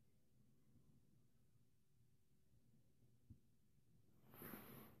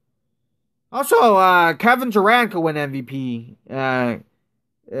 Also, Kevin Durant could win MVP.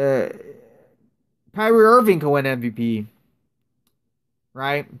 Kyrie Irving could win MVP.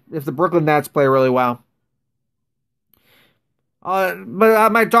 Right? If the Brooklyn Nets play really well. But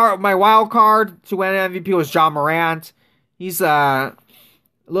my wild card to win MVP was John Morant. He's a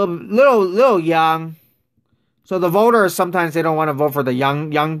little young. So the voters sometimes they don't want to vote for the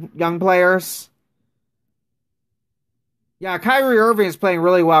young players. Yeah, Kyrie Irving is playing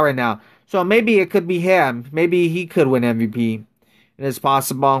really well right now. So maybe it could be him. Maybe he could win MVP. It is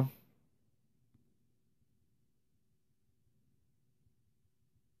possible.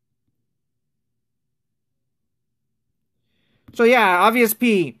 So yeah, obvious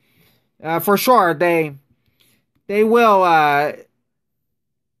P. For sure, they will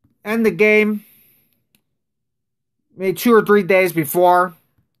end the game maybe 2 or 3 days before.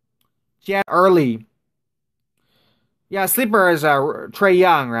 Yeah, early. Yeah, sleeper is Trae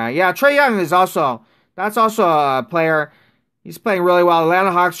Young, right? Yeah, Trae Young is that's also a player. He's playing really well.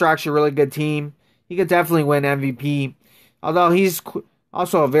 Atlanta Hawks are actually a really good team. He could definitely win MVP, although he's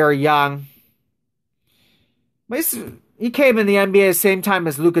also very young. But he came in the NBA the same time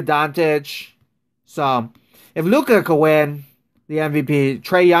as Luka Doncic. So if Luka could win the MVP,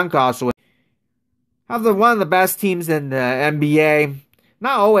 Trae Young could also win. Have one of the best teams in the NBA.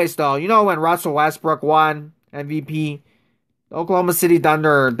 Not always though. When Russell Westbrook won MVP, the Oklahoma City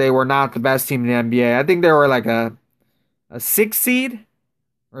Thunder, they were not the best team in the NBA. I think they were like a 6 seed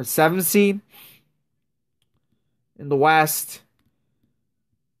or 7 seed in the West.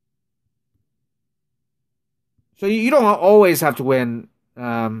 So you don't always have to win.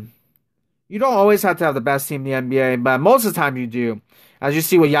 You don't always have to have the best team in the NBA, but most of the time you do. As you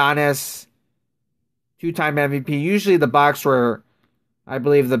see with Giannis, 2-time MVP. Usually the Bucks were, I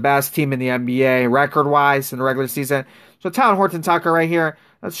believe, the best team in the NBA record-wise in the regular season. So Talen Horton-Tucker right here.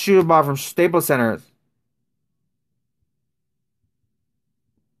 Let's shoot a ball from Staples Center.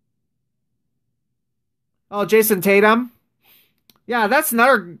 Oh, Jason Tatum. Yeah, that's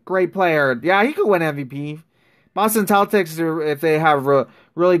another great player. Yeah, he could win MVP. Boston Celtics, if they have a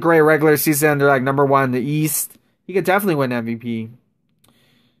really great regular season, they're like number 1 in the East. He could definitely win MVP.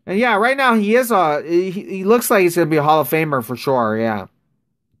 And yeah, right now he looks like he's gonna be a Hall of Famer for sure. Yeah.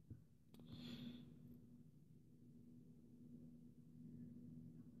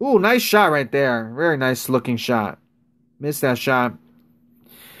 Ooh, nice shot right there. Very nice looking shot. Missed that shot.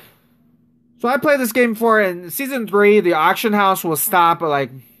 So I played this game before in season 3. The auction house will stop at like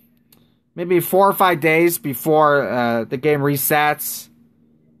maybe 4 or 5 days before the game resets.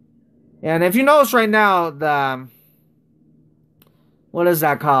 And if you notice right now, what is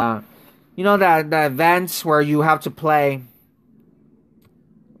that called? The events where you have to play.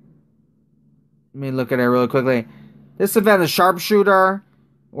 Let me look at it really quickly. This event is sharpshooter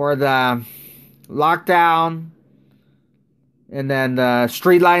or the lockdown. And then the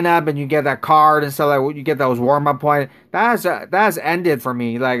street lineup, and you get that card and stuff like you get those warm up points. That has ended for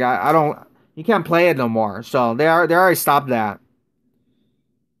me. Like I don't, you can't play it no more. So they already stopped that.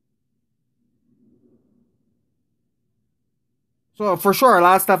 So for sure, a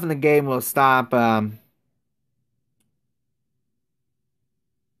lot of stuff in the game will stop.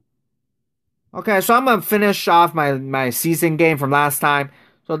 Okay, so I'm gonna finish off my season game from last time.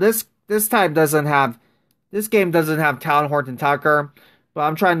 So this time doesn't have. This game doesn't have Talen Horton-Tucker, but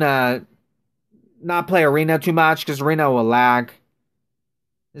I'm trying to not play Arena too much because Arena will lag.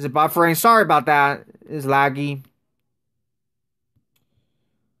 Is it buffering? Sorry about that. It's laggy.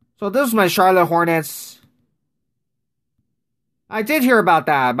 So this is my Charlotte Hornets. I did hear about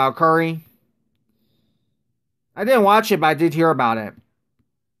that, about Curry. I didn't watch it, but I did hear about it.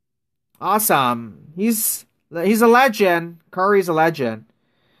 Awesome. He's a legend. Curry's a legend.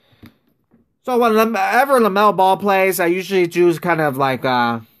 So whenever LaMelo Ball plays, I usually do kind of like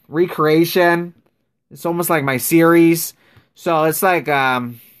recreation. It's almost like my series. So it's like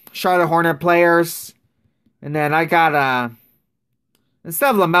Charlotte Hornet players. And then I got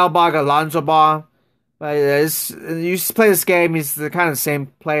instead of LaMelo Ball, I got Lonzo Ball. But you play this game, he's the kind of same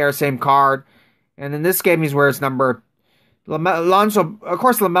player, same card. And in this game, he's wears number Lonzo. Of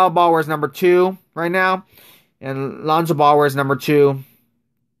course, LaMelo Ball wears number 2 right now, and Lonzo Ball wears number 2.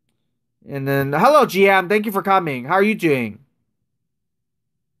 And then, hello, GM. Thank you for coming. How are you doing?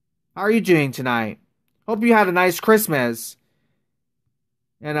 How are you doing tonight? Hope you had a nice Christmas.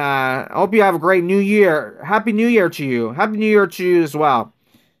 And I hope you have a great New Year. Happy New Year to you. Happy New Year to you as well.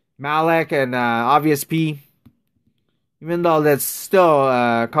 Malik and Obvious P. Even though that's still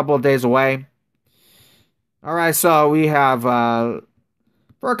a couple of days away. Alright, so we have,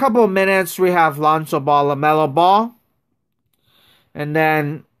 for a couple of minutes, we have Lonzo Ball, LaMelo Ball. And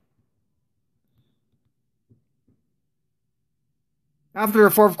then, after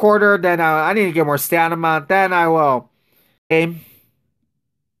the fourth quarter, then I need to get more stamina. Then I will game.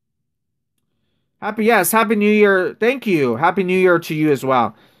 Happy New Year. Thank you. Happy New Year to you as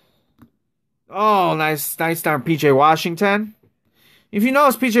well. Oh, nice down PJ Washington. If you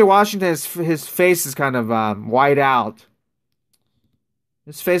notice, PJ Washington, his face is kind of white out.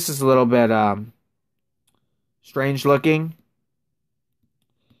 His face is a little bit strange looking.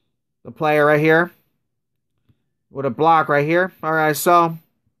 The player right here with a block right here. All right, so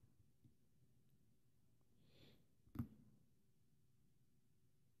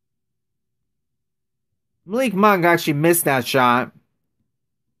Malik Monk actually missed that shot.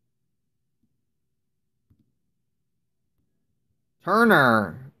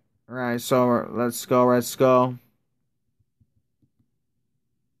 Turner. All right, so let's go.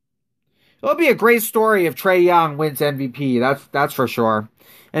 It'll be a great story if Trae Young wins MVP. That's for sure.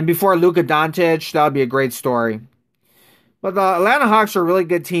 And before Luka Doncic, that'll be a great story. But the Atlanta Hawks are a really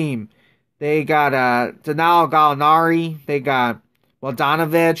good team. They got Danilo Gallinari. They got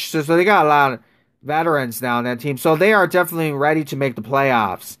Bogdanovic. So they got a lot of veterans now on that team. So they are definitely ready to make the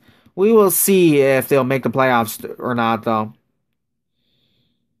playoffs. We will see if they'll make the playoffs or not, though.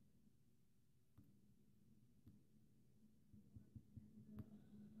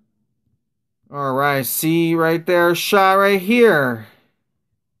 All right, see right there, shot right here.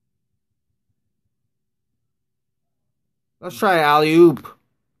 Let's try alley oop.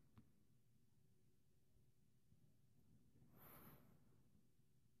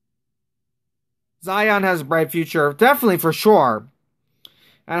 Zion has a bright future, definitely for sure,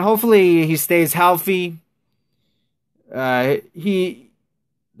 and hopefully he stays healthy. He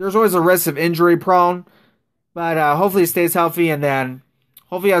there's always a risk of injury prone, but hopefully he stays healthy, and then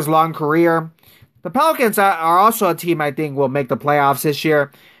hopefully he has a long career. The Pelicans are also a team I think will make the playoffs this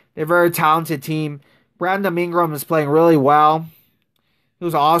year. They're a very talented team. Brandon Ingram is playing really well. He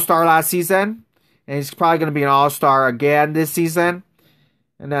was an all-star last season, and he's probably going to be an all-star again this season.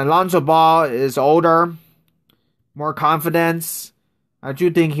 And then Lonzo Ball is older, more confidence. I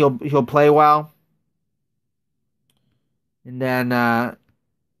do think he'll play well. And then,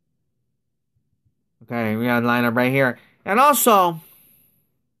 okay, we got a lineup right here. And also,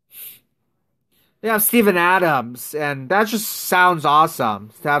 they have Steven Adams, and that just sounds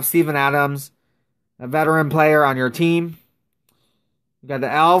awesome to have Steven Adams, a veteran player, on your team. You got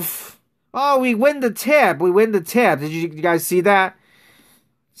the Elf. Oh, we win the tip. Did you guys see that?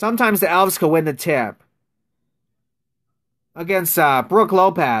 Sometimes the Elves can win the tip. Against Brooke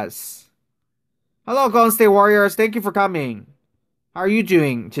Lopez. Hello, Golden State Warriors. Thank you for coming. How are you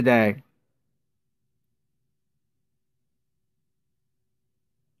doing today?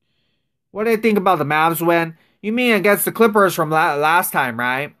 What do you think about the Mavs win? You mean against the Clippers from last time,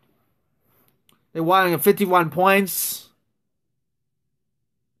 right? They won 51 points.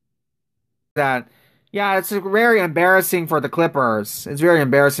 That, yeah, it's very embarrassing for the Clippers. It's very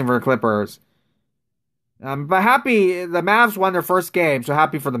embarrassing for the Clippers. But happy the Mavs won their first game, so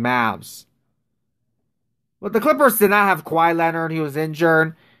happy for the Mavs. But the Clippers did not have Kawhi Leonard; he was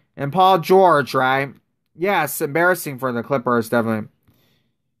injured, and Paul George, right? Yes, embarrassing for the Clippers, definitely.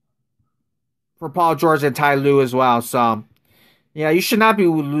 For Paul George and Ty Lue as well. So, yeah, you should not be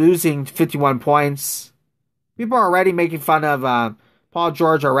losing 51 points. People are already making fun of Paul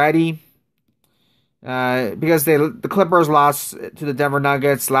George already. Because the Clippers lost to the Denver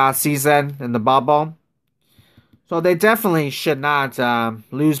Nuggets last season in the bubble. So they definitely should not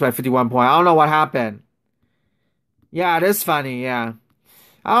lose by 51 points. I don't know what happened. Yeah, it is funny, yeah.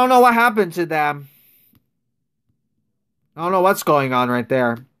 I don't know what happened to them. I don't know what's going on right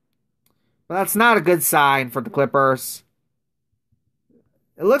there. But that's not a good sign for the Clippers.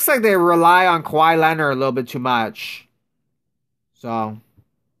 it looks like they rely on Kawhi Leonard a little bit too much. So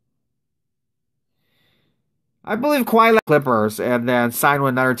I believe Kawhi Leonard Clippers and then sign with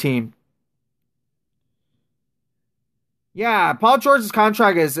another team. Yeah, Paul George's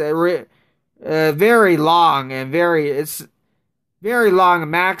contract is very long and it's very long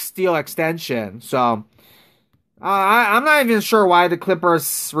max deal extension. So I'm not even sure why the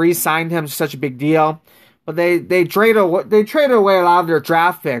Clippers re-signed him to such a big deal, but they traded away a lot of their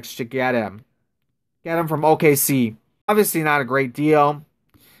draft picks to get him from OKC. Obviously, not a great deal.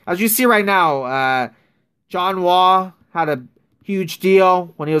 As you see right now, John Wall had a huge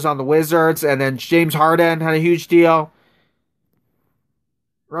deal when he was on the Wizards, and then James Harden had a huge deal.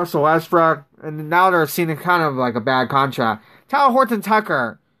 Russell Westbrook, and now they're seeing kind of like a bad contract. Talen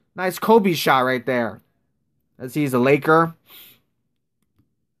Horton-Tucker, nice Kobe shot right there, as he's a Laker.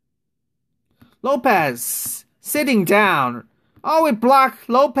 Lopez sitting down. Oh, we blocked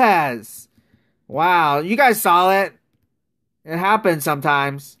Lopez. Wow, you guys saw it. It happens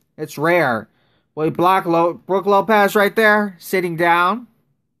sometimes. It's rare. Well, he blocked Brook Lopez right there, sitting down.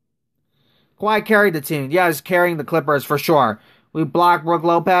 Kawhi carried the team. Yeah, he's carrying the Clippers for sure. We blocked Brook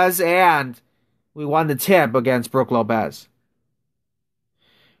Lopez and we won the tip against Brook Lopez.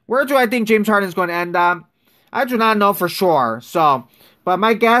 Where do I think James Harden is going to end up? I do not know for sure. So, but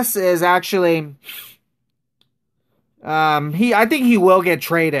my guess is actually, I think he will get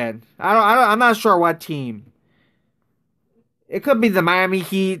traded. I'm not sure what team. It could be the Miami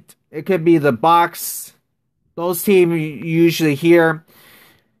Heat. It could be the Bucks. Those teams you usually hear.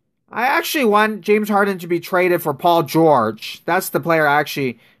 I actually want James Harden to be traded for Paul George. That's the player I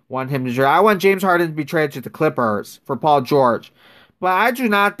actually want him to trade. I want James Harden to be traded to the Clippers for Paul George. But I do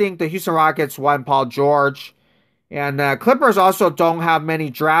not think the Houston Rockets want Paul George. And Clippers also don't have many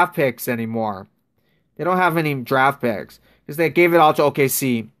draft picks anymore. They don't have any draft picks because they gave it all to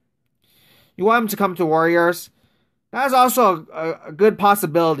OKC. You want him to come to Warriors? That's also a good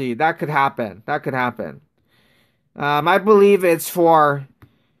possibility. That could happen. I believe it's for...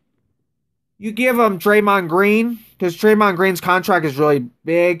 You give him Draymond Green, because Draymond Green's contract is really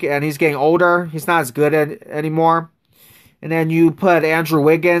big, and he's getting older. He's not as good anymore. And then you put Andrew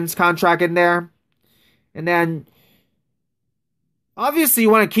Wiggins' contract in there. And then, obviously, you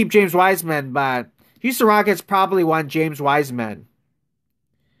want to keep James Wiseman, but Houston Rockets probably want James Wiseman.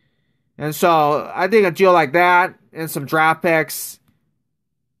 And so, I think a deal like that, and some draft picks,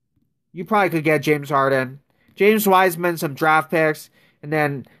 you probably could get James Harden. James Wiseman, some draft picks, and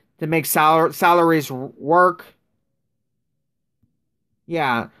then... to make salaries work.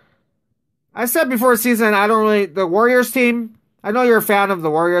 Yeah. I said before the season, the Warriors team, I know you're a fan of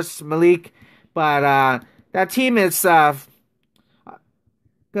the Warriors, Malik, but that team is, because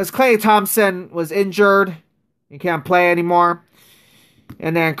Klay Thompson was injured and can't play anymore.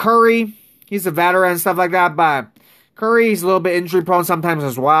 And then Curry, he's a veteran and stuff like that, but Curry's a little bit injury prone sometimes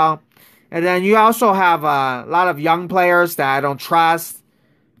as well. And then you also have a lot of young players that I don't trust.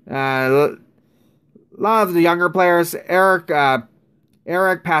 A lot of the younger players, Eric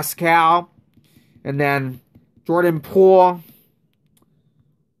Pascal, and then Jordan Poole,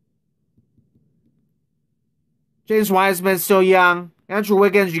 James Wiseman still young, Andrew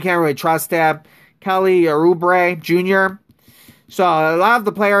Wiggins you can't really trust him, Kelly Oubre Jr. So a lot of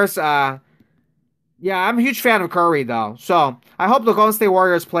the players, I'm a huge fan of Curry though. So I hope the Golden State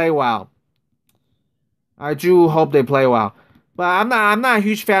Warriors play well. I do hope they play well. But I'm not a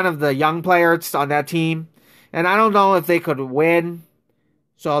huge fan of the young players on that team. And I don't know if they could win.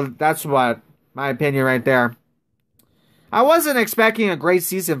 So that's what my opinion right there. I wasn't expecting a great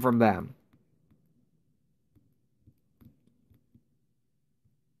season from them.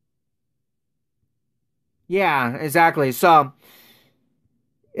 Yeah, exactly. So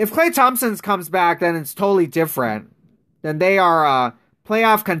if Klay Thompson comes back, then it's totally different. Then they are a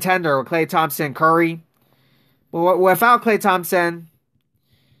playoff contender with Klay Thompson and Curry. But without Klay Thompson,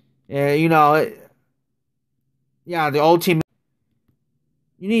 the old team.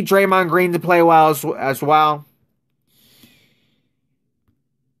 You need Draymond Green to play well as well.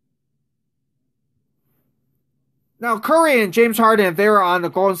 Now, Curry and James Harden, if they were on the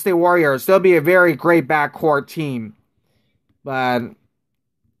Golden State Warriors, they'll be a very great backcourt team. But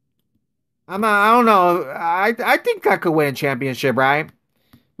I don't know. I think that could win a championship, right?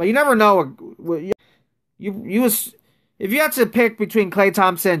 But you never know. If you had to pick between Klay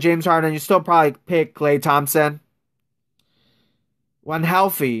Thompson and James Harden, you still probably pick Klay Thompson. When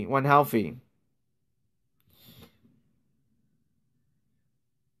healthy.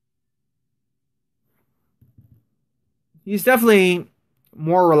 He's definitely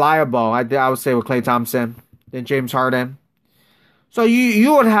more reliable, I would say, with Klay Thompson than James Harden. So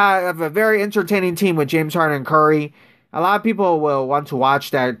you would have a very entertaining team with James Harden and Curry. A lot of people will want to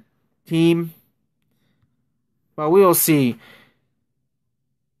watch that team, but we will see.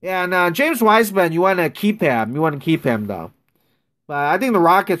 And James Wiseman, you want to keep him. You want to keep him though. But I think the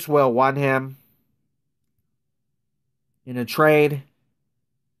Rockets will want him in a trade.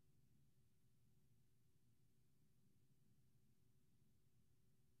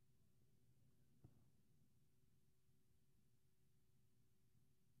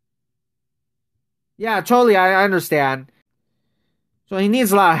 Yeah, totally. I understand. So he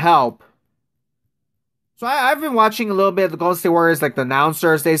needs a lot of help. So I've been watching a little bit of the Golden State Warriors, like the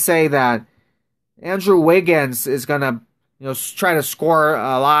announcers. They say that Andrew Wiggins is gonna, try to score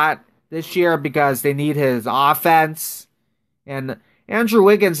a lot this year because they need his offense. And Andrew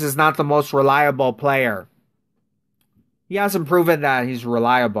Wiggins is not the most reliable player. He hasn't proven that he's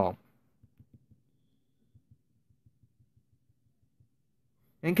reliable.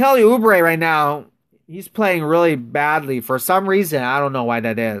 And Kelly Oubre right now, he's playing really badly for some reason. I don't know why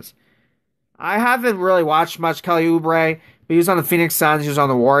that is. I haven't really watched much Kelly Oubre, but he was on the Phoenix Suns, he was on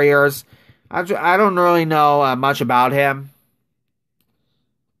the Warriors. I don't really know much about him.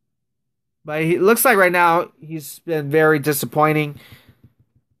 But he looks like right now he's been very disappointing.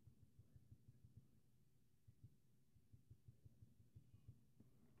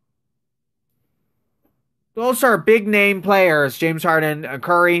 Those are big name players, James Harden and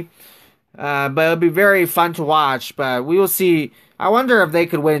Curry. But it'll be very fun to watch. But we will see. I wonder if they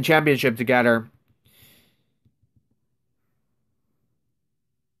could win a championship together.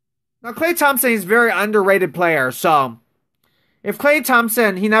 Now, Klay Thompson is a very underrated player. So, if Klay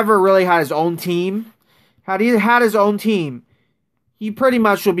Thompson, he never really had his own team. Had he had his own team, he pretty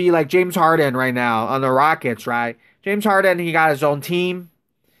much would be like James Harden right now on the Rockets, right? James Harden, he got his own team.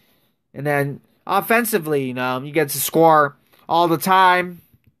 And then offensively, you get to score all the time.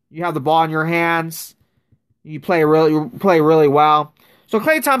 You have the ball in your hands. You play really well. So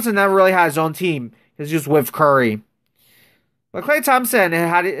Klay Thompson never really had his own team. He's just with Curry. But Klay Thompson,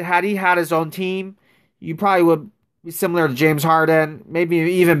 had he had his own team, you probably would be similar to James Harden, maybe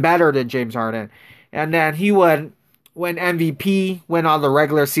even better than James Harden. And then he would win MVP, win all the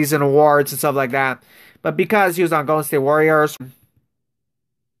regular season awards and stuff like that. But because he was on Golden State Warriors,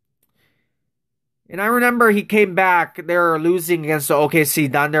 and I remember he came back, they were losing against the OKC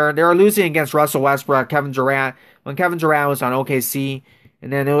Thunder. They were losing against Russell Westbrook, Kevin Durant, when Kevin Durant was on OKC.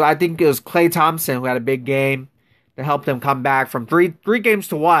 And then I think it was Klay Thompson who had a big game that helped them come back from three games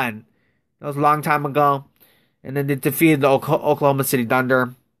to one. That was a long time ago. And then they defeated the Oklahoma City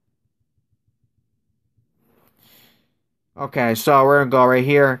Thunder. Okay, so we're going to go right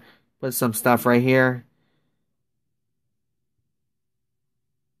here. Put some stuff right here.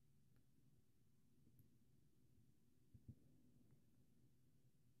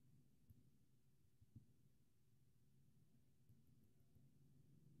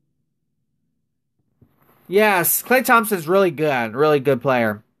 Yes, Klay Thompson's really good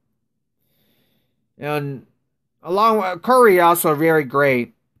player. And along with Curry, also very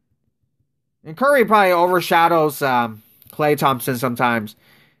great. And Curry probably overshadows Klay Thompson sometimes.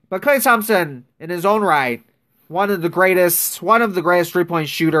 But Klay Thompson, in his own right, one of the greatest 3-point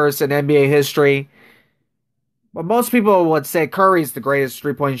shooters in NBA history. But most people would say Curry's the greatest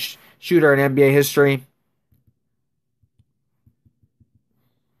 3-point shooter in NBA history.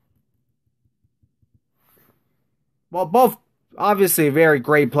 Well, both obviously very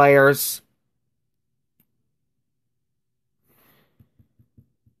great players.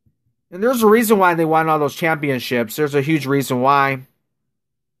 And there's a reason why they won all those championships. There's a huge reason why.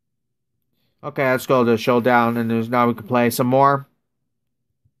 Okay, let's go to showdown, and now we can play some more.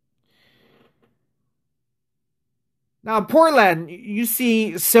 Now, in Portland, you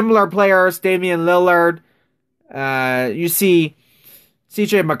see similar players, Damian Lillard. You see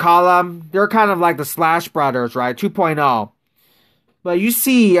CJ McCollum. They're kind of like the Slash Brothers, right? 2.0. But you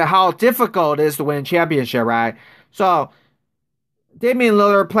see how difficult it is to win a championship, right? So, Damian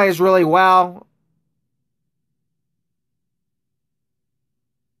Lillard plays really well.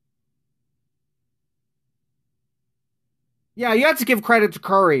 Yeah, you have to give credit to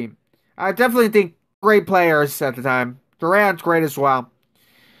Curry. I definitely think great players at the time. Durant's great as well.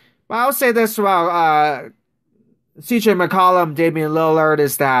 But I'll say this about CJ McCollum, Damian Lillard,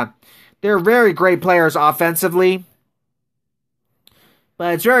 is that they're very great players offensively.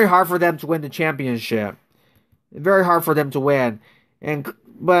 But it's very hard for them to win the championship. Very hard for them to win.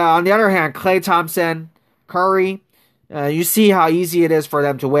 But on the other hand, Klay Thompson, Curry, you see how easy it is for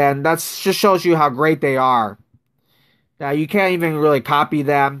them to win. That just shows you how great they are. That you can't even really copy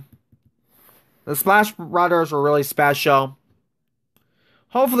them. The Splash Brothers were really special.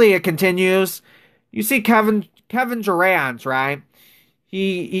 Hopefully it continues. You see Kevin Durant, right?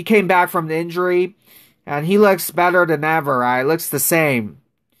 He came back from the injury and he looks better than ever, right? Looks the same.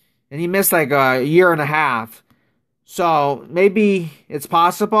 And he missed like a year and a half. So maybe it's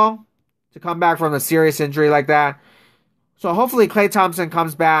possible to come back from a serious injury like that. So hopefully Klay Thompson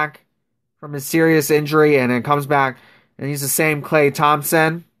comes back from his serious injury and then comes back and he's the same Klay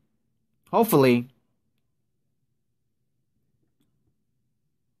Thompson. Hopefully.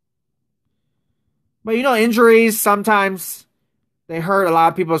 But you know, injuries sometimes they hurt a lot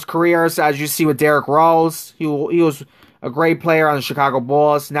of people's careers, as you see with Derrick Rose. He was a great player on the Chicago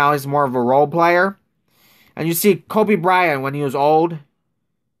Bulls. Now he's more of a role player. And you see Kobe Bryant when he was old.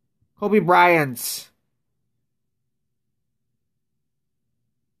 Kobe Bryant.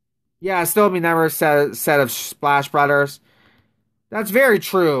 Yeah, still be never set of Splash Brothers. That's very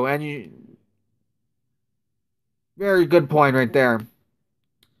true, and very good point right there.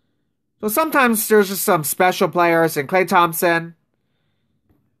 So sometimes there's just some special players, and Klay Thompson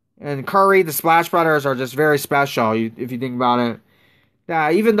and Curry, the Splash Brothers, are just very special, if you think about it.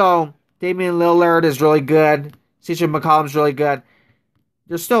 Yeah, even though Damian Lillard is really good, CJ McCollum's really good,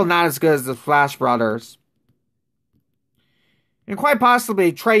 they're still not as good as the Splash Brothers. And quite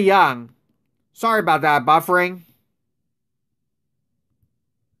possibly Trae Young. Sorry about that, buffering.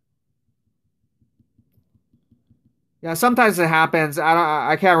 Yeah, sometimes it happens.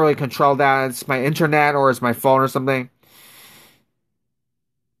 I can't really control that. It's my internet or it's my phone or something.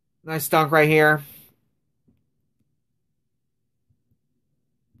 Nice dunk right here.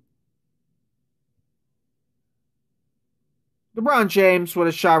 LeBron James with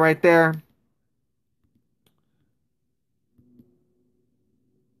a shot right there.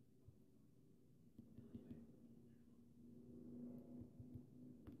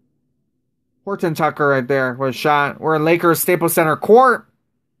 Horton-Tucker right there with a shot. We're in Lakers Staples Center court.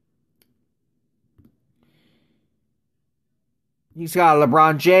 He's got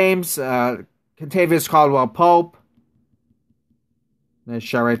LeBron James, Kentavious Caldwell-Pope. Nice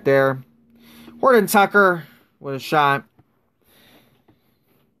shot right there. Horton-Tucker with a shot.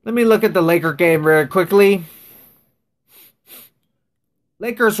 Let me look at the Laker game very quickly.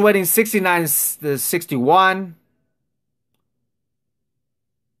 Lakers winning 69-61.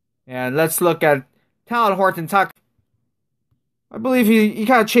 And let's look at Talen Horton-Tucker. I believe he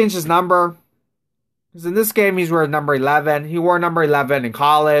kind of changed his number. Because in this game, he's wearing number 11. He wore number 11 in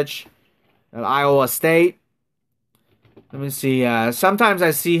college at Iowa State. Let me see. Sometimes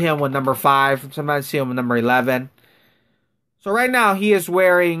I see him with number 5. Sometimes I see him with number 11. So right now, he is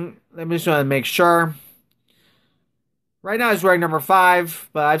wearing... Let me just want to make sure. Right now, he's wearing number 5.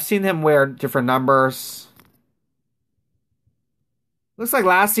 But I've seen him wear different numbers. Looks like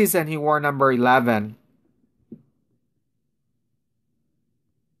last season, he wore number 11.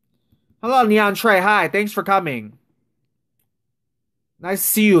 Hello, Neon Trey. Hi, thanks for coming. Nice to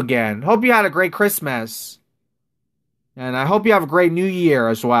see you again. Hope you had a great Christmas. And I hope you have a great New Year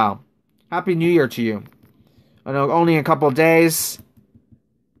as well. Happy New Year to you. I know only a couple of days.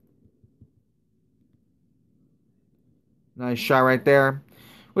 Nice shot right there.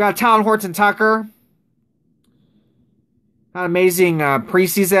 We got Talen Horton-Tucker. Had an amazing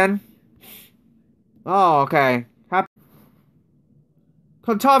preseason. Oh, okay.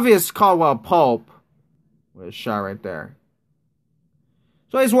 Kentavious Caldwell-Pope with a shot right there.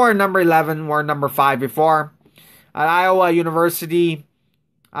 So he's worn number 11, worn number 5 before. At Iowa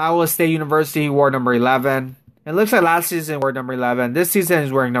State University, he wore number 11. It looks like last season he wore number 11. This season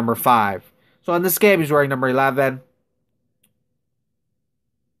he's wearing number 5. So in this game he's wearing number 11.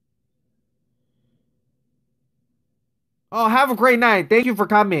 Oh, have a great night. Thank you for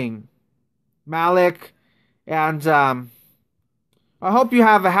coming, Malik. And I hope you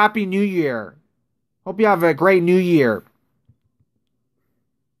have a happy New Year. Hope you have a great New Year.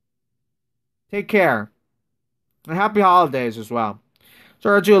 Take care. And happy holidays as well. So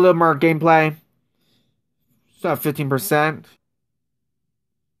I'll do a little more gameplay. Still have 15%.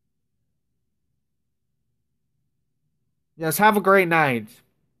 Yes, have a great night.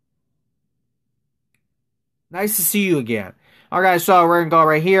 Nice to see you again. Alright, so we're going to go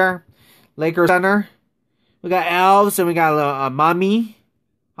right here. Lakers Center. We got elves and we got a mummy.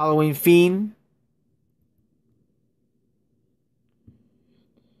 Halloween Fiend.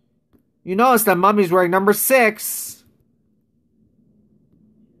 You notice that mummy's wearing number 6.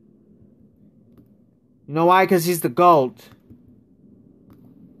 You know why? Because he's the GOAT.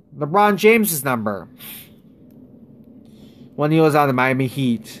 LeBron James' number. When he was on the Miami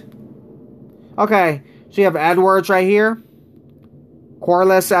Heat. Okay, so you have Edwards right here.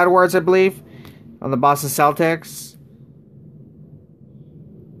 Corliss Edwards, I believe. On the Boston Celtics.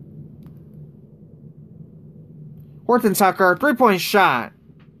 Horton-Tucker, 3-point shot.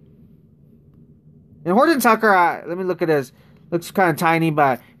 And Horton-Tucker, let me look at this. Looks kind of tiny,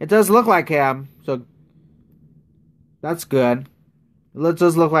 but it does look like him. So that's good. It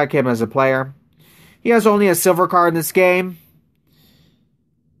does look like him as a player. He has only a silver card in this game.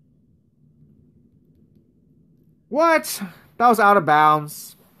 What? That was out of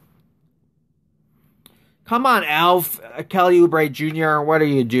bounds. Come on, Elf. Kelly Oubre Jr., what are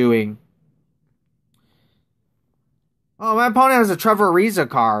you doing? Oh, my opponent has a Trevor Ariza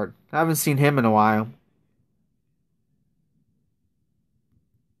card. I haven't seen him in a while.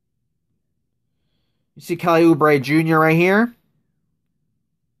 You see Kelly Oubre Jr. right here.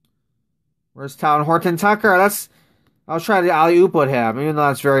 Where's Talen Horton-Tucker? I was trying to alley-oop with him, even though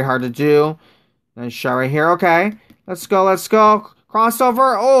that's very hard to do. Nice shot right here. Okay. Let's go.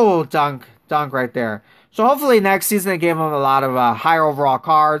 Crossover. Oh, dunk right there. So hopefully next season they give him a lot of higher overall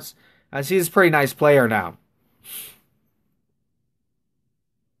cards, as he's a pretty nice player now.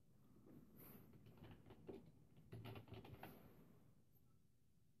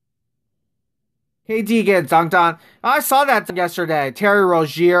 KD gets dunked on. I saw that yesterday. Terry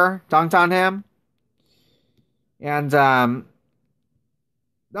Rozier dunked on him. And that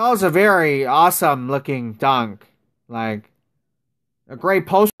was a very awesome looking dunk. Like a great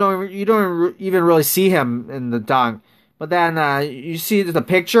post. You don't even really see him in the dunk. But then you see the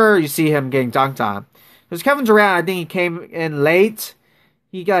picture, you see him getting dunked on. Because Kevin Durant, I think he came in late.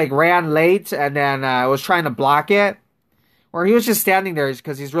 He ran late and then was trying to block it. Or he was just standing there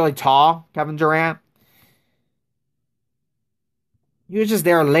because he's really tall, Kevin Durant. He was just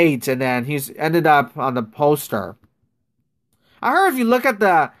there late, and then he's ended up on the poster. I heard if you look at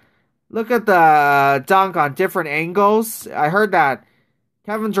the dunk on different angles, I heard that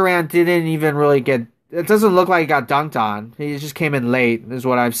Kevin Durant didn't even really get. It doesn't look like he got dunked on. He just came in late, is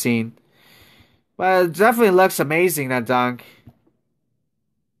what I've seen. But it definitely looks amazing, that dunk.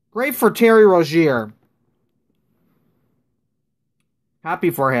 Great for Terry Rozier.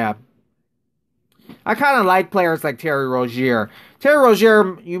 Happy for him. I kind of like players like Terry Rozier. Terry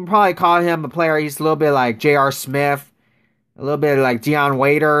Rozier, you can probably call him a player. He's a little bit like J.R. Smith, a little bit like Dion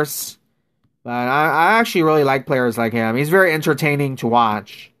Waiters. But I actually really like players like him. He's very entertaining to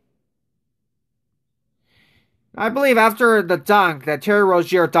watch. I believe after the dunk that Terry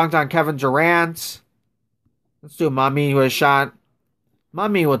Rozier dunked on Kevin Durant. Let's do Mummy with a shot.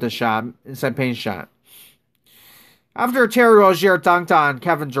 Mummy with a shot. Inside paint shot. After Terry Rozier dunked on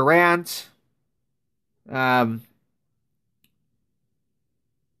Kevin Durant,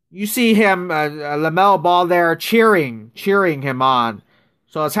 you see him, LaMelo Ball there cheering him on.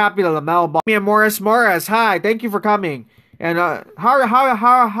 So it's happy to LaMelo Ball. Morris, hi, thank you for coming. And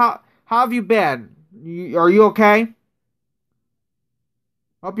how have you been? Are you okay?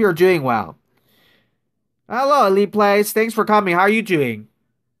 Hope you're doing well. Hello, Elite Plays. Thanks for coming. How are you doing?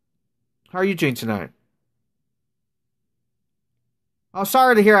 How are you doing tonight? Oh,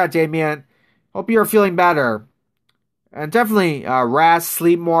 sorry to hear that, Damien. Hope you're feeling better. And definitely rest,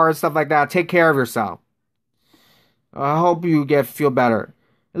 sleep more, stuff like that. Take care of yourself. I hope you feel better.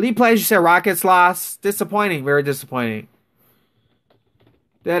 Elite Plays, you said Rockets lost. Disappointing, very disappointing.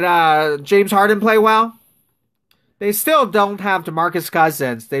 Did James Harden play well? They still don't have DeMarcus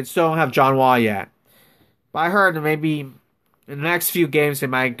Cousins. They still don't have John Wall yet. But I heard maybe in the next few games they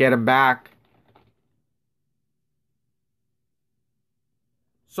might get him back.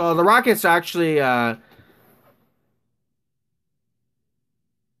 So the Rockets actually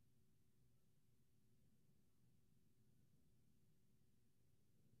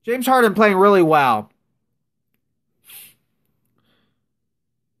James Harden playing really well.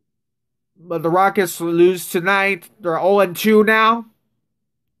 But the Rockets lose tonight. They're 0-2 now.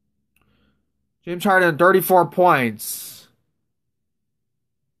 James Harden, 34 points.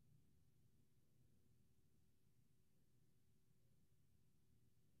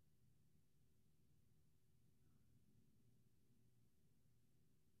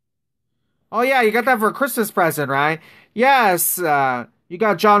 Oh, yeah, you got that for a Christmas present, right? Yes, you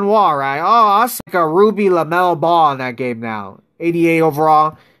got John Wall, right? Oh, I'll take a Ruby LaMelo Ball in that game now. 88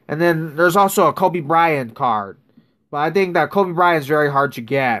 overall. And then there's also a Kobe Bryant card. But I think that Kobe Bryant is very hard to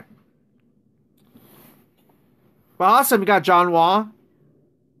get. But awesome, you got John Wall.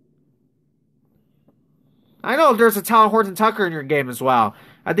 I know there's a Talen Horton-Tucker in your game as well.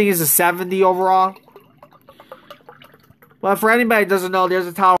 I think he's a 70 overall. But for anybody who doesn't know, there's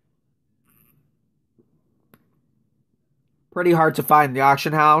a Talen. Pretty hard to find in the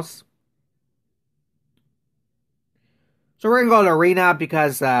auction house. So we're gonna go to Arena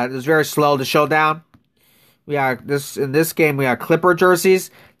because it was very slow to showdown. We got in this game we got Clipper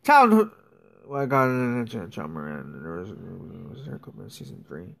jerseys. I got John Moran. Was there a couple of season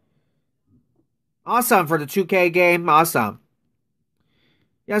 3? Awesome for the 2K game. Awesome.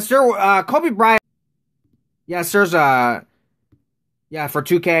 Yes, there. Kobe Bryant. Yes, there's a. Yeah, for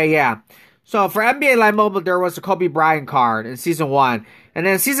 2K. Yeah. So for NBA Live Mobile, there was a Kobe Bryant card in season 1, and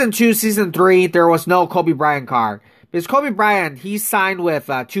then season 2, season 3, there was no Kobe Bryant card because Kobe Bryant he signed with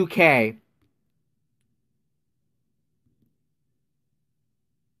 2K.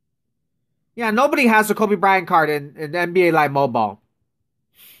 Yeah, nobody has a Kobe Bryant card in NBA Live Mobile.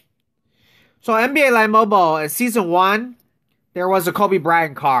 So NBA Live Mobile in season 1, there was a Kobe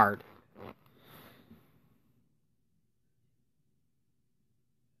Bryant card.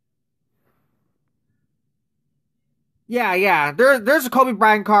 Yeah. There's a Kobe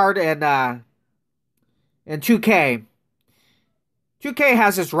Bryant card in 2K. 2K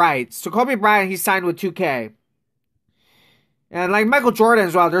has his rights. So Kobe Bryant he signed with 2K. And like Michael Jordan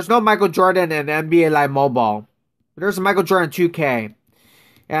as well. There's no Michael Jordan in NBA Live Mobile. There's a Michael Jordan 2K.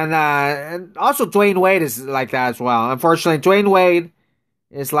 And also Dwayne Wade is like that as well. Unfortunately, Dwayne Wade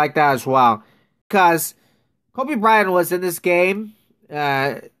is like that as well. Because Kobe Bryant was in this game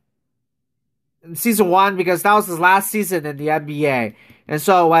in season 1 because that was his last season in the NBA. And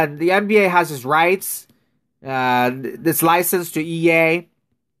so when the NBA has his rights, this license to EA,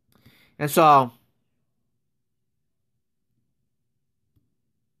 and so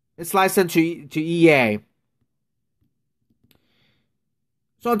it's licensed to EA.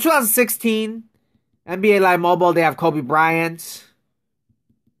 So in 2016, NBA Live Mobile, they have Kobe Bryant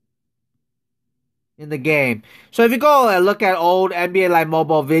in the game. So if you go and look at old NBA Live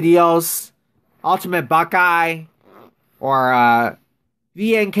Mobile videos, Ultimate Buckeye or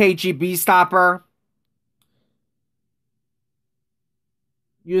VNKG Stopper,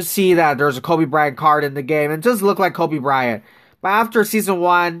 you see that there's a Kobe Bryant card in the game. It does look like Kobe Bryant. But after season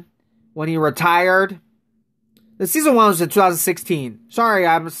 1, when he retired, the season 1 was in 2016. Sorry,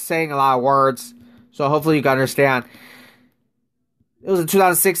 I'm saying a lot of words, so hopefully you can understand. It was in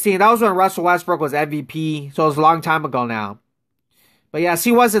 2016. That was when Russell Westbrook was MVP, so it was a long time ago now. But yes,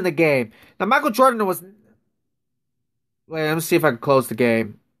 he was in the game. Now, Michael Jordan was... Wait, let me see if I can close the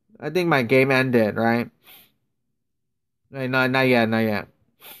game. I think my game ended, right? Wait, no, not yet.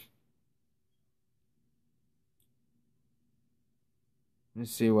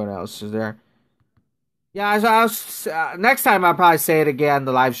 Let's see what else is there. Yeah, I was, next time I'll probably say it again,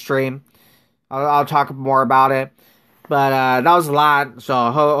 the live stream. I'll talk more about it. But that was a lot,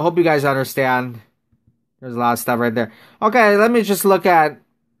 so hope you guys understand. There's a lot of stuff right there. Okay, let me just look at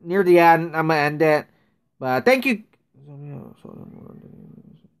near the end. I'm going to end it. But thank you.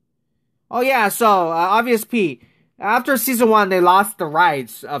 Oh, yeah, so Obvious P. After season 1, they lost the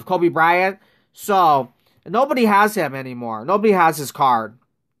rights of Kobe Bryant. So nobody has him anymore. Nobody has his card.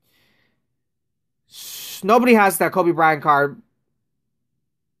 Nobody has that Kobe Bryant card.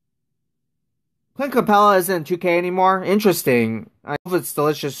 Clint Capella isn't in 2K anymore. Interesting. I hope it's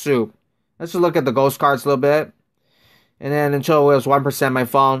delicious soup. Let's just look at the ghost cards a little bit. And then until it was 1% my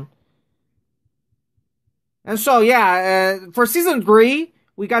phone. And so, yeah, for season 3,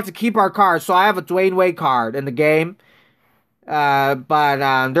 we got to keep our cards. So I have a Dwayne Wade card in the game.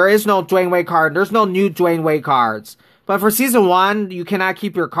 But there is no Dwayne Wade card. There's no new Dwayne Wade cards. But for season 1, you cannot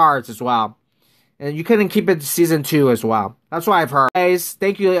keep your cards as well. And you couldn't keep it to season 2 as well. That's what I've heard. Guys,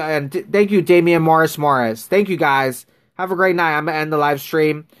 thank you, and thank you, Damian Morris. Thank you, guys. Have a great night. I'm going to end the live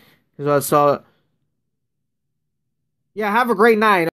stream. So, yeah, have a great night.